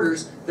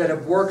reporters that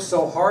have worked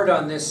so hard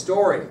on this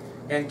story?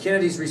 And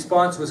Kennedy's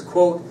response was,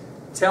 quote,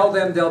 tell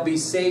them they'll be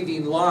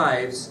saving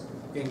lives,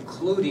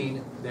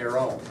 including their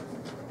own.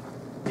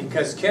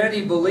 Because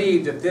Kennedy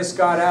believed if this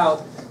got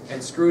out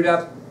and screwed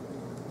up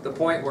the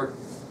point where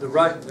the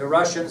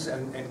Russians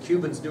and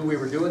Cubans knew we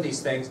were doing these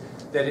things,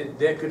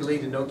 that could lead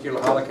to nuclear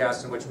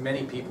holocaust in which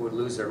many people would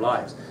lose their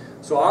lives.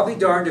 So I'll be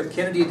darned if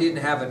Kennedy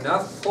didn't have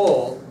enough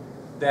pull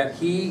that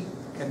he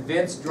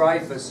convinced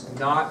Dreyfus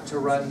not to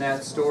run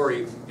that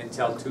story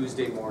until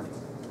Tuesday morning,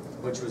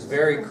 which was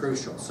very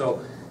crucial.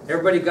 So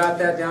everybody got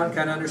that down,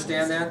 kind of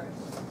understand that?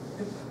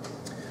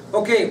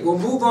 Okay, we'll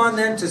move on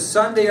then to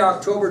Sunday,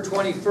 October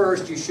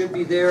 21st. You should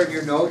be there in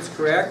your notes,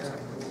 correct?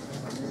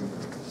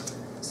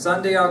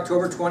 Sunday,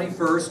 October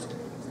 21st.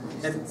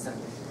 And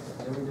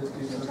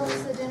You told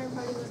us the dinner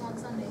party was on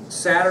Sunday.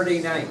 Saturday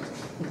night.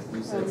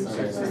 You said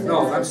Sunday.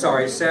 No, I'm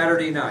sorry,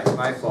 Saturday night.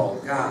 My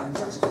fault. God.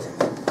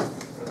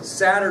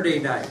 Saturday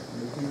night.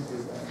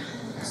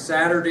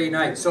 Saturday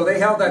night. So they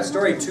held that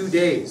story 2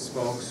 days,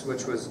 folks,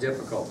 which was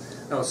difficult.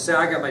 No,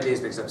 I got my days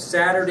mixed up.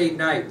 Saturday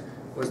night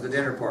was the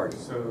dinner party.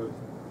 So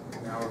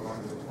now we're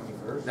going to the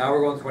 21st? Now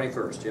we're going to the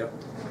 21st, yep.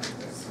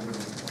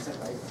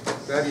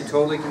 Have you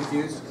totally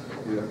confused?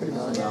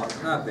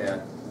 Not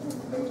bad.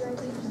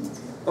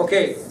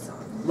 Okay,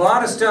 a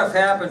lot of stuff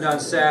happened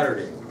on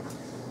Saturday.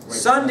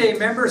 Sunday,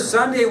 remember,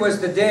 Sunday was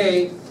the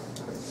day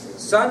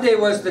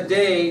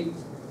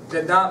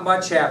that not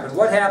much happened.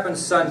 What happened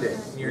Sunday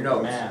in your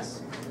notes?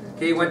 Mass.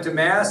 Okay, he went to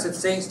Mass at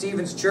St.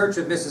 Stephen's Church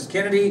with Mrs.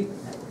 Kennedy.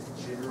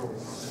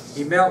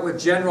 He met with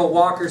General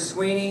Walker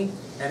Sweeney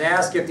and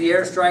asked if the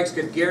airstrikes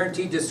could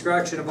guarantee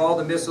destruction of all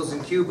the missiles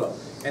in Cuba.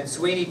 And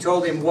Sweeney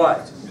told him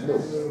what?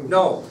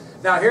 No.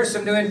 Now here's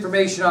some new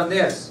information on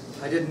this.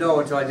 I didn't know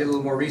until I did a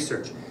little more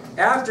research.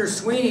 After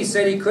Sweeney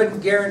said he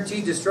couldn't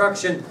guarantee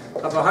destruction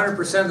of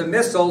 100% of the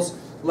missiles,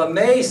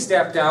 LeMay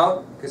stepped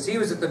out, because he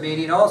was at the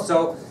meeting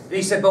also, and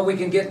he said, but we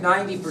can get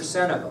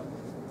 90% of them.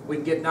 We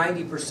can get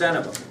 90%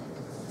 of them.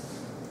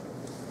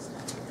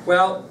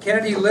 Well,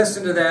 Kennedy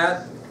listened to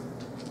that,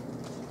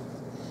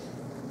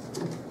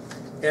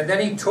 and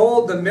then he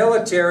told the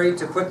military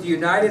to put the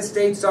United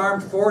States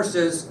Armed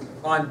Forces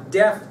on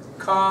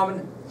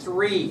DEFCON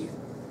 3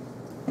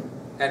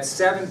 at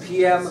 7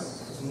 p.m.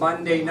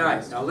 Monday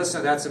night. Now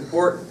listen, that's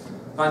important.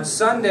 On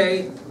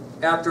Sunday,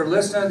 after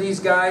listening to these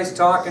guys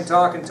talk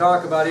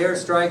about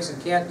airstrikes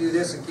and can't do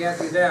this and can't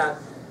do that,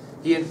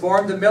 He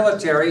informed the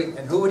military,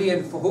 and who would he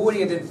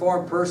have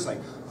informed personally?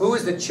 Who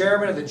is the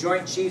chairman of the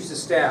Joint Chiefs of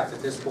Staff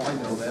at this point? I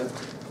know that.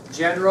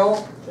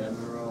 General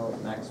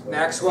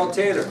Maxwell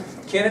Taylor.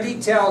 Kennedy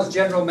tells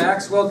General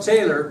Maxwell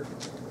Taylor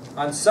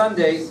on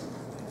Sunday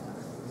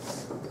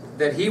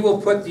that he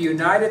will put the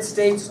United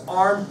States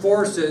Armed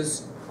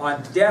Forces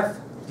on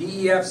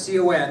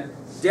DEFCON,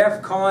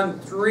 DEFCON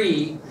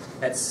 3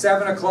 at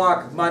 7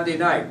 o'clock Monday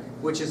night,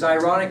 which is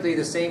ironically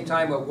the same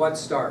time of what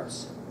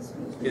starts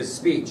his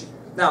speech.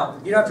 Now,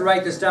 you don't have to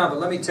write this down, but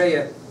let me tell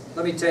you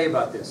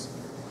about this.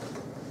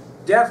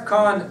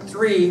 DEFCON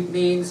 3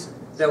 means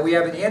that we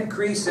have an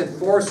increase in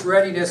force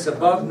readiness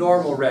above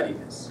normal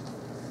readiness.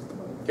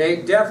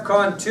 Okay,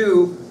 DEFCON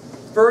 2,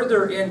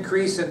 further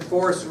increase in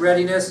force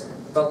readiness,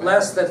 but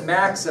less than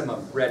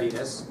maximum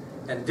readiness.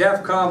 And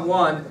DEFCON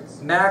 1,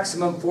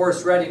 maximum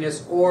force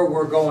readiness, or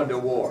we're going to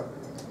war.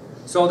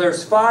 So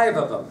there's 5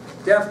 of them.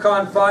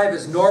 DEFCON 5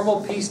 is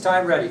normal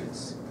peacetime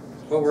readiness,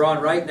 what we're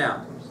on right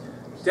now.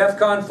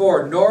 DEFCON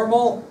 4,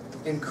 normal,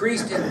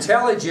 increased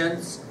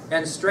intelligence,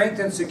 and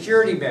strengthened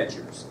security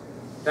measures.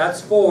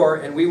 That's 4,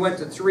 and we went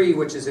to 3,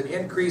 which is an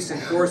increase in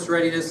force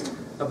readiness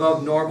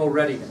above normal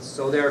readiness.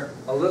 So they're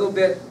a little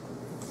bit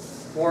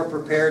more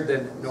prepared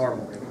than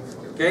normal.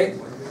 Okay?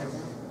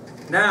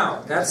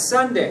 Now, that's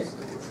Sunday.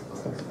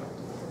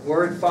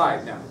 We're at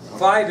 5 now.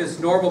 5 is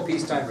normal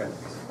peacetime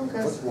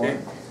readiness. Okay?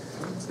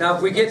 Now,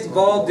 if we get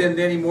involved in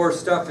any more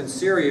stuff in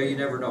Syria, you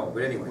never know.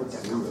 But anyway.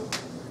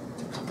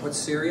 What's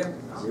Syria?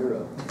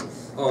 0.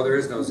 Oh, there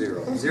is no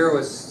 0. 0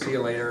 is see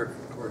you later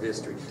or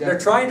history. They're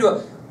trying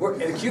to,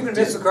 in the Cuban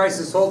Missile Crisis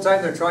this whole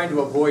time, they're trying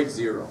to avoid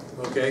 0.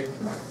 Okay?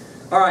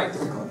 All right.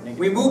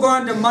 We move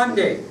on to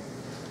Monday.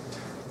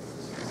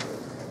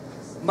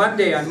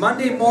 On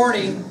Monday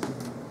morning,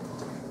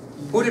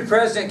 who did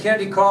President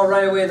Kennedy call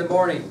right away in the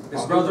morning?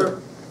 His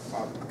brother?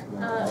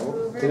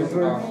 Hoover,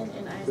 Truman,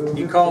 and Eisenhower.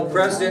 He called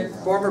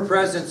former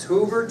Presidents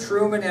Hoover,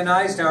 Truman, and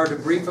Eisenhower to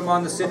brief him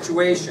on the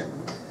situation.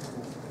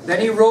 Then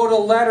he wrote a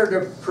letter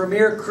to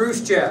Premier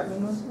Khrushchev.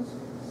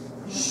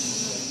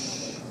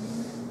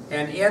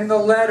 And in the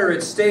letter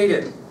it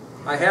stated,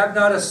 I have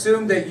not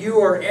assumed that you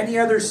or any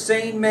other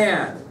sane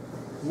man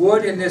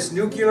would in this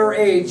nuclear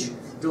age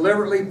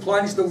deliberately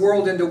plunge the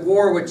world into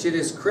war which it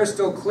is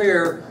crystal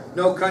clear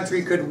no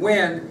country could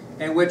win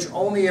and which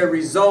only a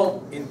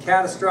result in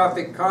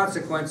catastrophic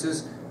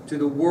consequences to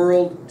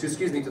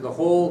the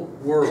whole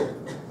world.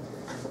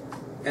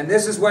 And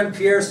this is when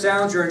Pierre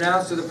Salinger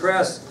announced to the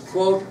press,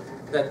 quote,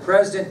 that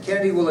President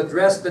Kennedy will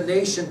address the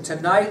nation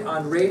tonight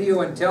on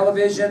radio and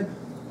television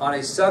on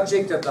a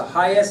subject of the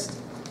highest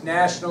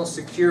national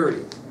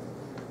security.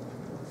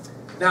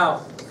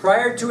 Now,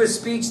 prior to his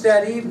speech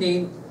that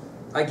evening,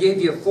 I gave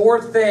you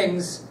 4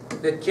 things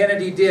that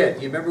Kennedy did.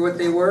 You remember what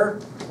they were?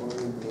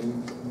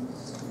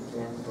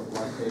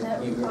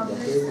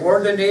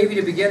 Ordered the Navy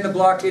to begin the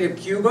blockade of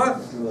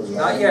Cuba.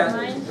 Not yet.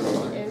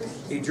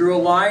 He drew a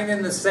line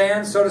in the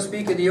sand, so to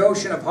speak, in the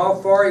ocean of how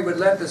far he would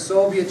let the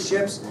Soviet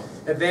ships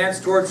advance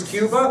towards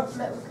Cuba.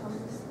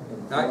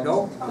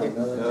 No. If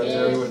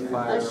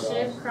a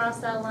ship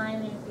crossed that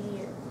line, they'd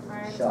be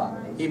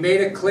fired. He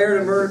made it clear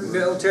to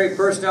military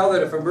personnel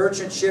that if a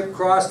merchant ship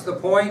crossed the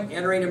point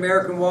entering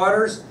American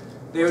waters,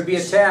 they would be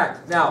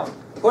attacked. Now,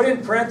 put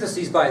in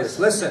parentheses by this.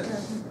 Listen.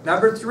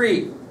 Number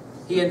 3,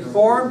 he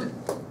informed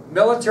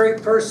military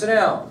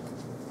personnel.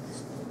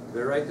 You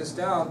better write this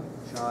down,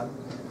 Sean.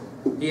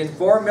 He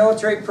informed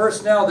military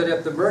personnel that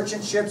if the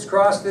merchant ships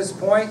crossed this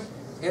point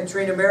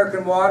entering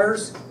American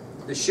waters,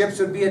 the ships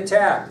would be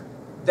attacked.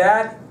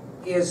 That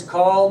is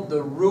called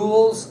the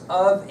rules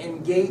of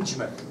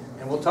engagement.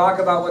 And we'll talk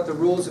about what the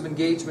rules of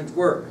engagement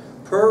were.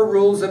 Per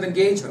rules of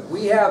engagement.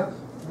 We have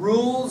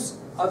rules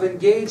of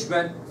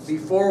engagement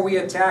before we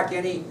attack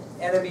any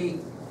enemy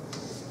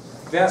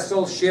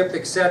vessel, ship,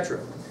 etc.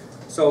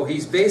 So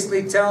he's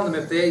basically telling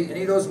them if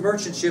any of those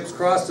merchant ships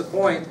cross the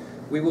point,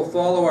 we will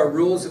follow our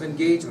rules of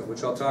engagement,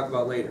 which I'll talk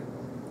about later.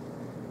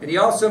 And he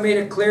also made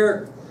it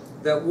clear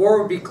that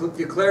war would be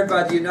declared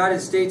by the United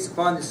States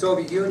upon the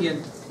Soviet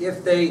Union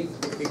if they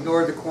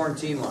ignored the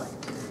quarantine line.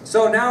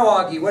 So now,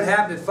 Augie, what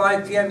happened at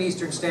 5 p.m.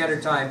 Eastern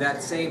Standard Time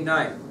that same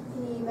night?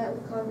 He met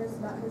with Congress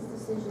about his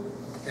decision.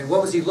 And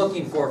what was he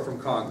looking for from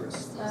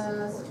Congress?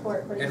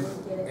 Support, but he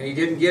didn't get it. And he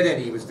didn't get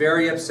any. He was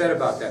very upset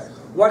about that.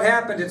 What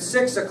happened at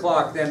 6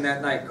 o'clock then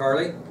that night,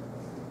 Carly?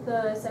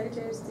 The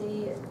Secretary of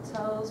State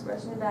tells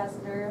Russian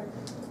ambassador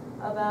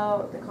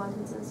about the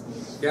contents of the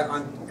speech. Yeah,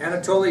 on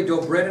Anatoly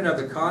Dobrynin of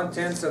the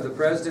contents of the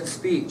president's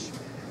speech.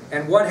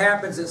 And what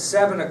happens at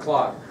 7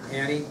 o'clock,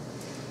 Annie?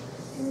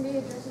 Kennedy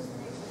addresses the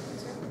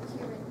nation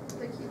concerning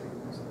the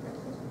Cuban Missile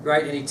Crisis.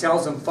 Right, and he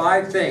tells them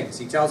 5 things.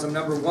 He tells them,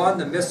 number 1,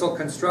 the missile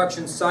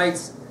construction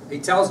sites. He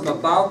tells them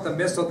about the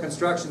missile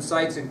construction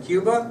sites in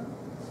Cuba.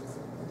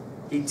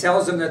 He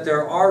tells them that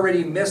there are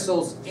already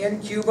missiles in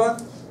Cuba.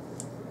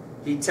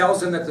 He tells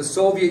them that the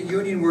Soviet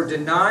Union were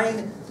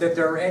denying that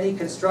there are any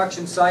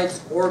construction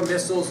sites or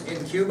missiles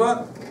in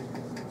Cuba.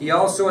 He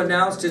also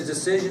announced his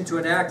decision to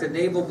enact a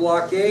naval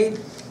blockade.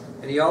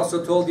 And he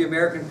also told the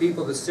American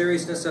people the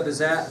seriousness of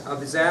his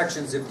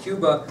actions if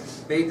Cuba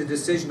made the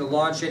decision to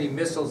launch any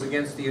missiles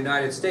against the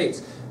United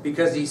States.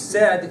 Because he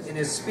said in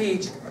his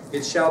speech,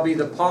 "It shall be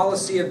the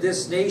policy of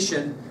this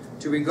nation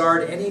to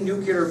regard any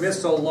nuclear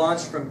missile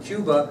launched from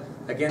Cuba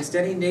against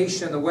any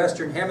nation in the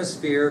Western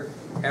Hemisphere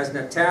as an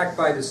attack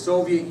by the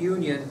Soviet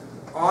Union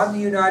on the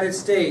United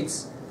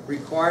States,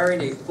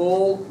 requiring a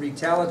full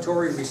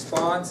retaliatory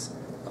response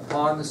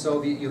upon the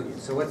Soviet Union."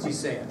 So what's he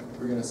saying?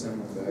 We're going to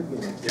send them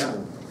back. Yeah.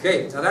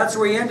 Okay, now that's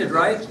where he ended,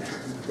 right?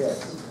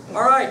 Yes.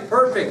 All right,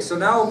 perfect. So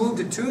now we'll move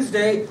to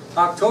Tuesday,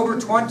 October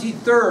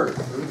 23rd.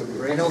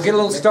 And we'll get a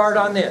little start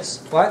on this.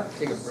 What?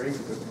 Take a break.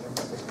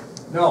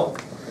 No.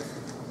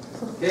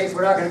 Okay,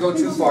 we're not going to go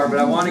too far, but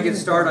I want to get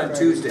started on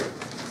Tuesday.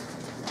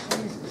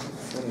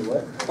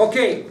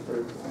 Okay,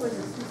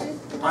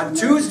 on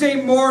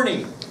Tuesday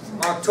morning,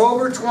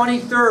 October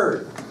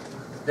 23rd,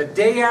 the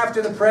day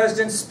after the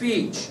President's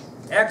speech,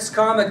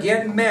 ExCom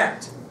again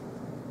met.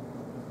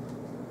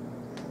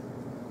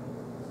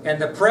 And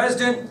the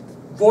President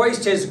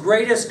voiced his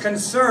greatest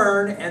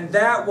concern, and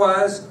that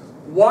was,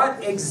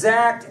 what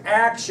exact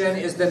action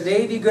is the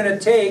Navy going to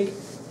take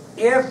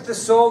if the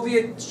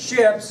Soviet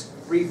ships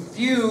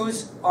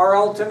refuse our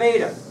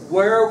ultimatum?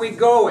 Where are we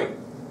going?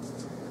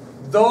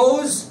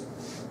 Those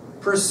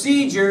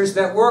procedures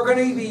that we're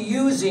going to be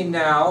using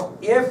now,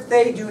 if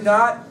they do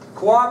not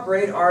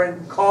cooperate, are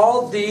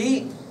called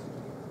the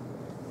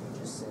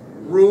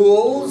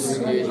rules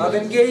of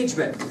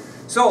engagement.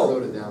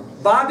 So,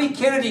 Bobby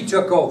Kennedy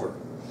took over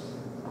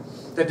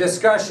the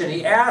discussion.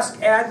 He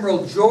asked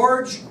Admiral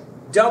George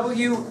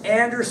W.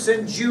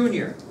 Anderson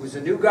Jr., who's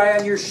a new guy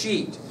on your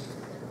sheet.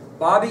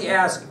 Bobby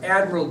asked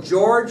Admiral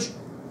George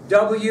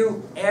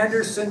W.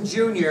 Anderson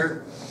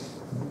Jr.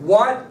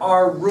 what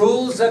our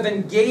rules of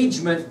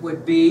engagement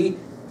would be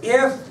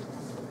if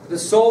the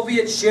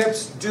Soviet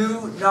ships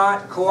do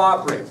not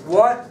cooperate.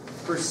 What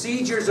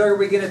procedures are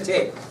we going to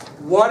take?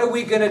 What are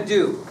we going to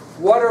do?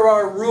 What are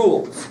our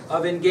rules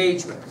of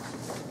engagement?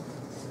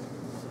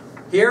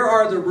 Here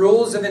are the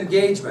rules of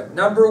engagement.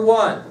 Number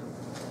 1,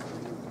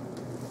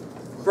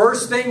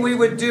 first thing we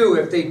would do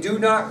if they do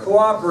not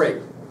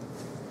cooperate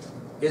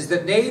is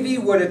the Navy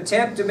would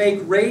attempt to make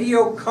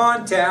radio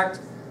contact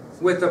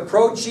with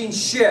approaching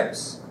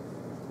ships.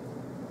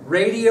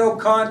 Radio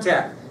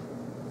contact.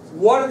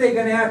 What are they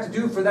going to have to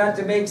do for that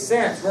to make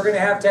sense? We're going to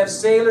have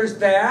sailors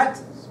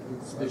that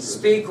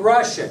speak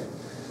Russian.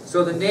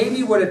 So the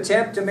Navy would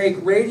attempt to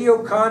make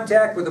radio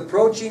contact with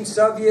approaching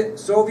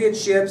Soviet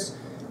ships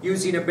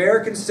using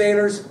American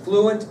sailors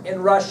fluent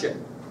in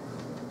Russian.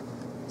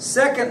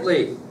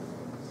 Secondly,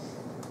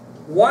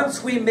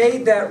 once we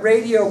made that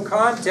radio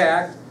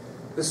contact,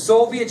 the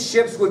Soviet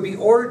ships would be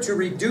ordered to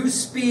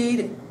reduce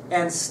speed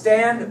and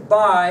stand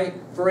by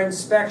for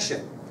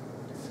inspection.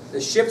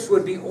 The ships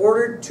would be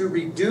ordered to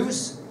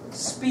reduce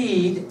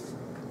speed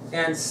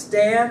and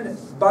stand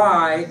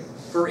by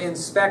for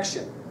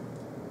inspection.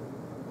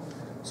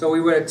 So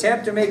we would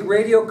attempt to make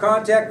radio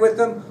contact with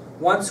them.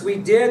 Once we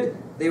did,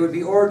 they would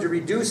be ordered to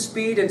reduce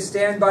speed and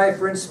stand by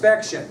for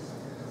inspection.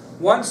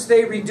 Once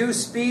they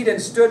reduced speed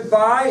and stood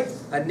by,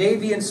 a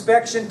Navy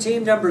inspection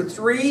team number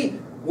 3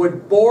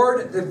 would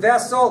board the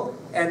vessel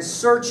and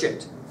search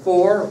it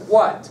for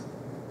what?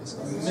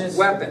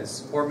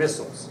 Weapons or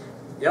missiles.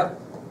 Yep.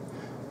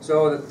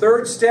 So the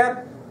third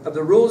step of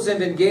the rules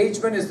of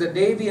engagement is the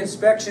Navy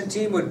inspection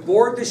team would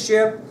board the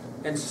ship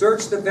and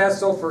search the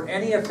vessel for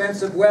any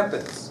offensive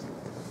weapons.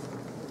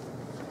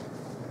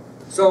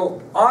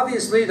 So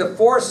obviously the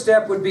fourth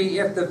step would be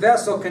if the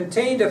vessel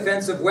contained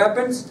offensive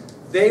weapons,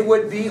 they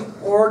would be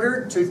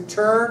ordered to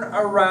turn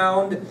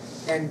around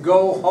and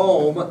go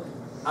home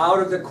out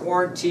of the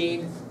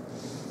quarantine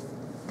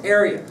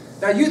area.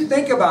 Now you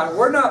think about it,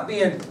 we're not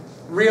being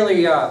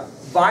really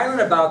violent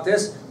about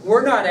this.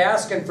 We're not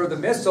asking for the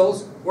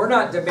missiles. We're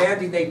not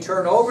demanding they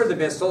turn over the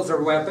missiles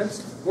or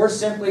weapons. We're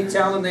simply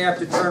telling them they have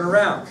to turn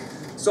around.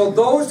 So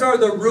those are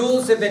the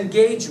rules of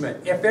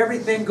engagement if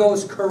everything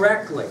goes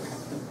correctly.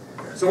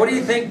 So what do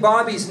you think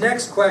Bobby's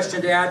next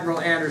question to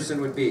Admiral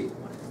Anderson would be?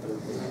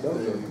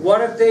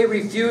 What if they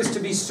refuse to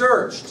be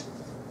searched?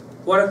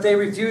 What if they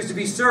refuse to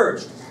be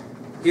searched?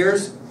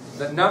 Here's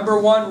the number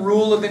 1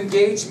 rule of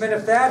engagement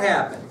if that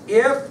happened.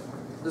 If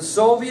the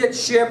Soviet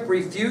ship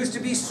refused to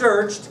be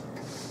searched,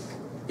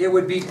 it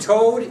would be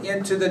towed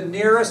into the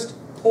nearest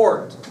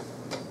port.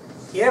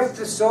 If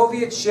the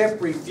Soviet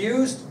ship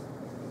refused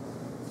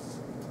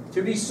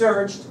to be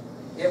searched,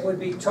 it would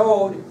be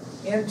towed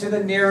into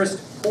the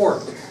nearest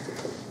port.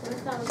 What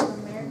if that was an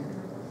American?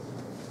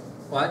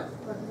 What?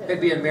 It'd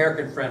be an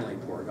American-friendly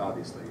port,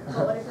 obviously. Yeah.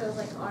 But what if it was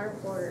like our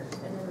port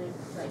and then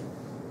they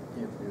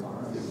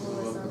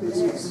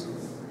blew us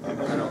up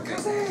there? I don't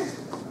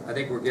think. I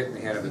think we're getting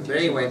ahead of it. But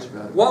anyway,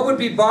 what would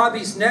be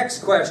Bobby's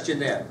next question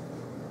then?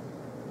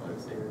 What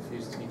if they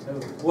refuse to be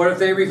towed? What if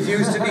they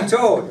refuse to be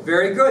towed?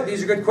 Very good.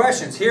 These are good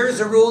questions. Here's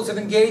the rules of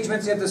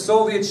engagements if the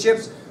Soviet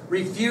ships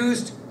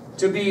refused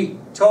to be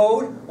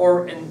towed,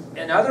 or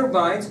in other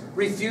minds,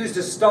 refused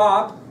to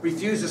stop,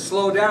 refused to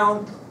slow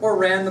down. or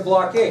ran the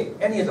blockade.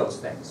 Any of those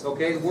things,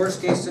 okay? The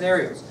worst case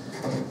scenarios.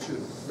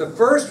 The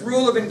first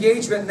rule of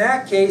engagement in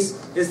that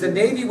case is the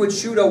Navy would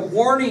shoot a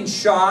warning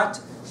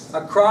shot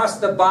across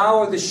the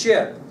bow of the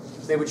ship.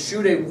 They would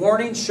shoot a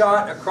warning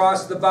shot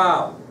across the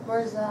bow.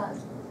 Where's that?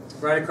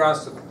 Right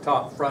across the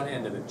top, front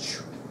end of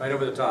it. Right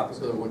over the top of it.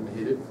 So it wouldn't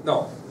hit it?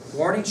 No.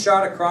 Warning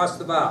shot across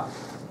the bow.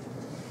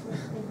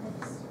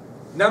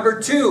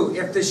 Number 2,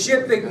 if the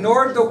ship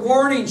ignored the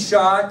warning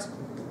shot,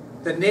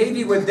 the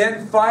Navy would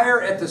then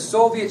fire at the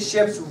Soviet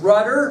ship's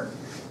rudder,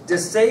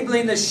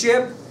 disabling the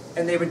ship,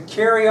 and they would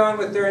carry on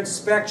with their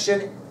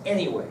inspection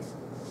anyway.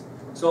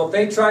 So if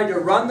they tried to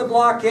run the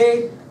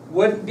blockade,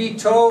 wouldn't be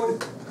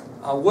towed,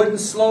 wouldn't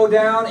slow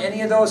down,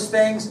 any of those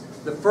things.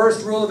 The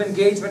first rule of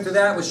engagement to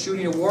that was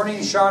shooting a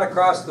warning shot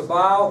across the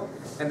bow,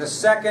 and the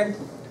second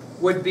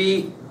would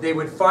be they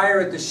would fire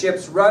at the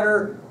ship's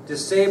rudder,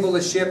 disable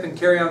the ship, and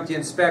carry on with the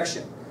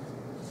inspection.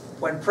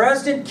 When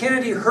President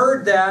Kennedy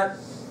heard that,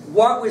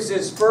 what was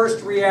his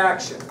first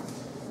reaction?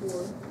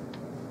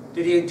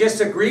 Did he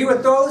disagree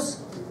with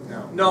those?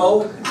 No.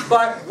 No,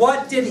 but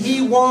what did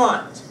he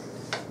want?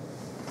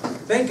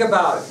 Think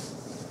about it.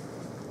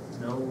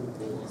 No.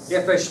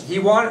 If he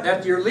wanted,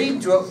 that you're leading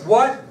to it,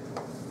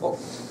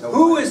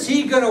 who is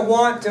he going to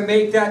want to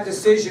make that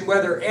decision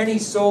whether any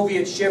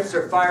Soviet ships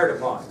are fired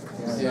upon?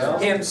 Yeah.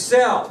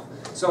 Himself.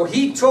 So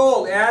he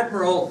told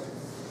Admiral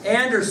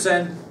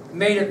Anderson,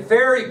 made it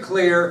very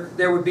clear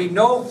there would be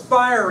no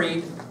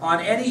firing on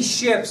any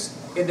ships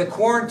in the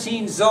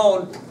quarantine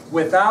zone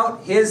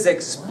without his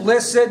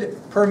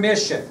explicit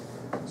permission.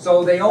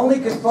 So they only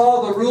could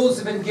follow the rules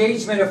of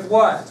engagement if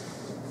what?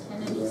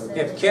 Kennedy said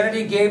If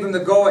Kennedy gave them the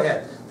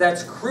go-ahead.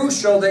 That's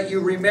crucial that you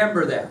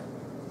remember that.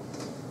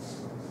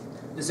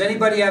 Does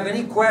anybody have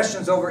any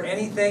questions over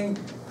anything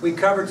we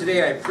covered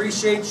today? I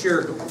appreciate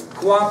your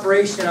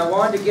cooperation. I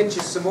wanted to get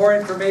you some more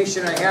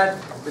information. I had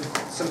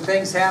some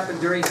things happen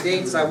during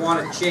dates I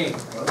want to change.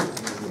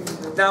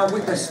 Now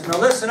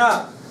listen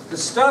up. The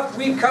stuff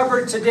we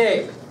covered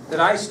today, that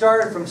I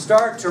started from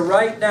start to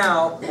right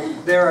now,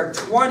 there are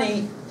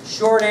 20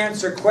 short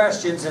answer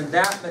questions in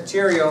that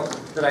material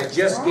that I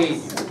just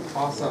gave you.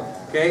 Awesome.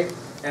 Okay?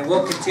 And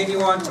we'll continue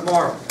on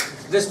tomorrow.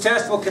 This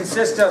test will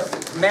consist of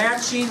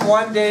matching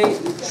one day,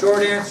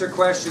 short answer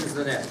questions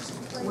the next.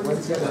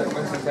 When's the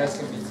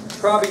test going to be?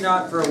 Probably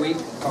not for a week.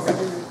 Okay.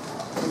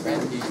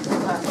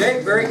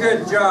 Okay, very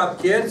good job,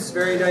 kids.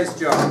 Very nice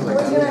job.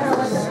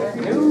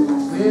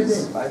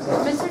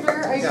 Mr.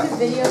 Durr, are you Yeah. doing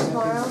video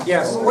tomorrow?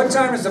 Yes. What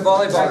time is the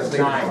volleyball? They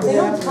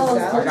don't tell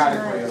us I what got it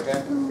time. for you,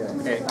 okay?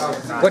 Okay.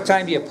 What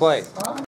time do you play?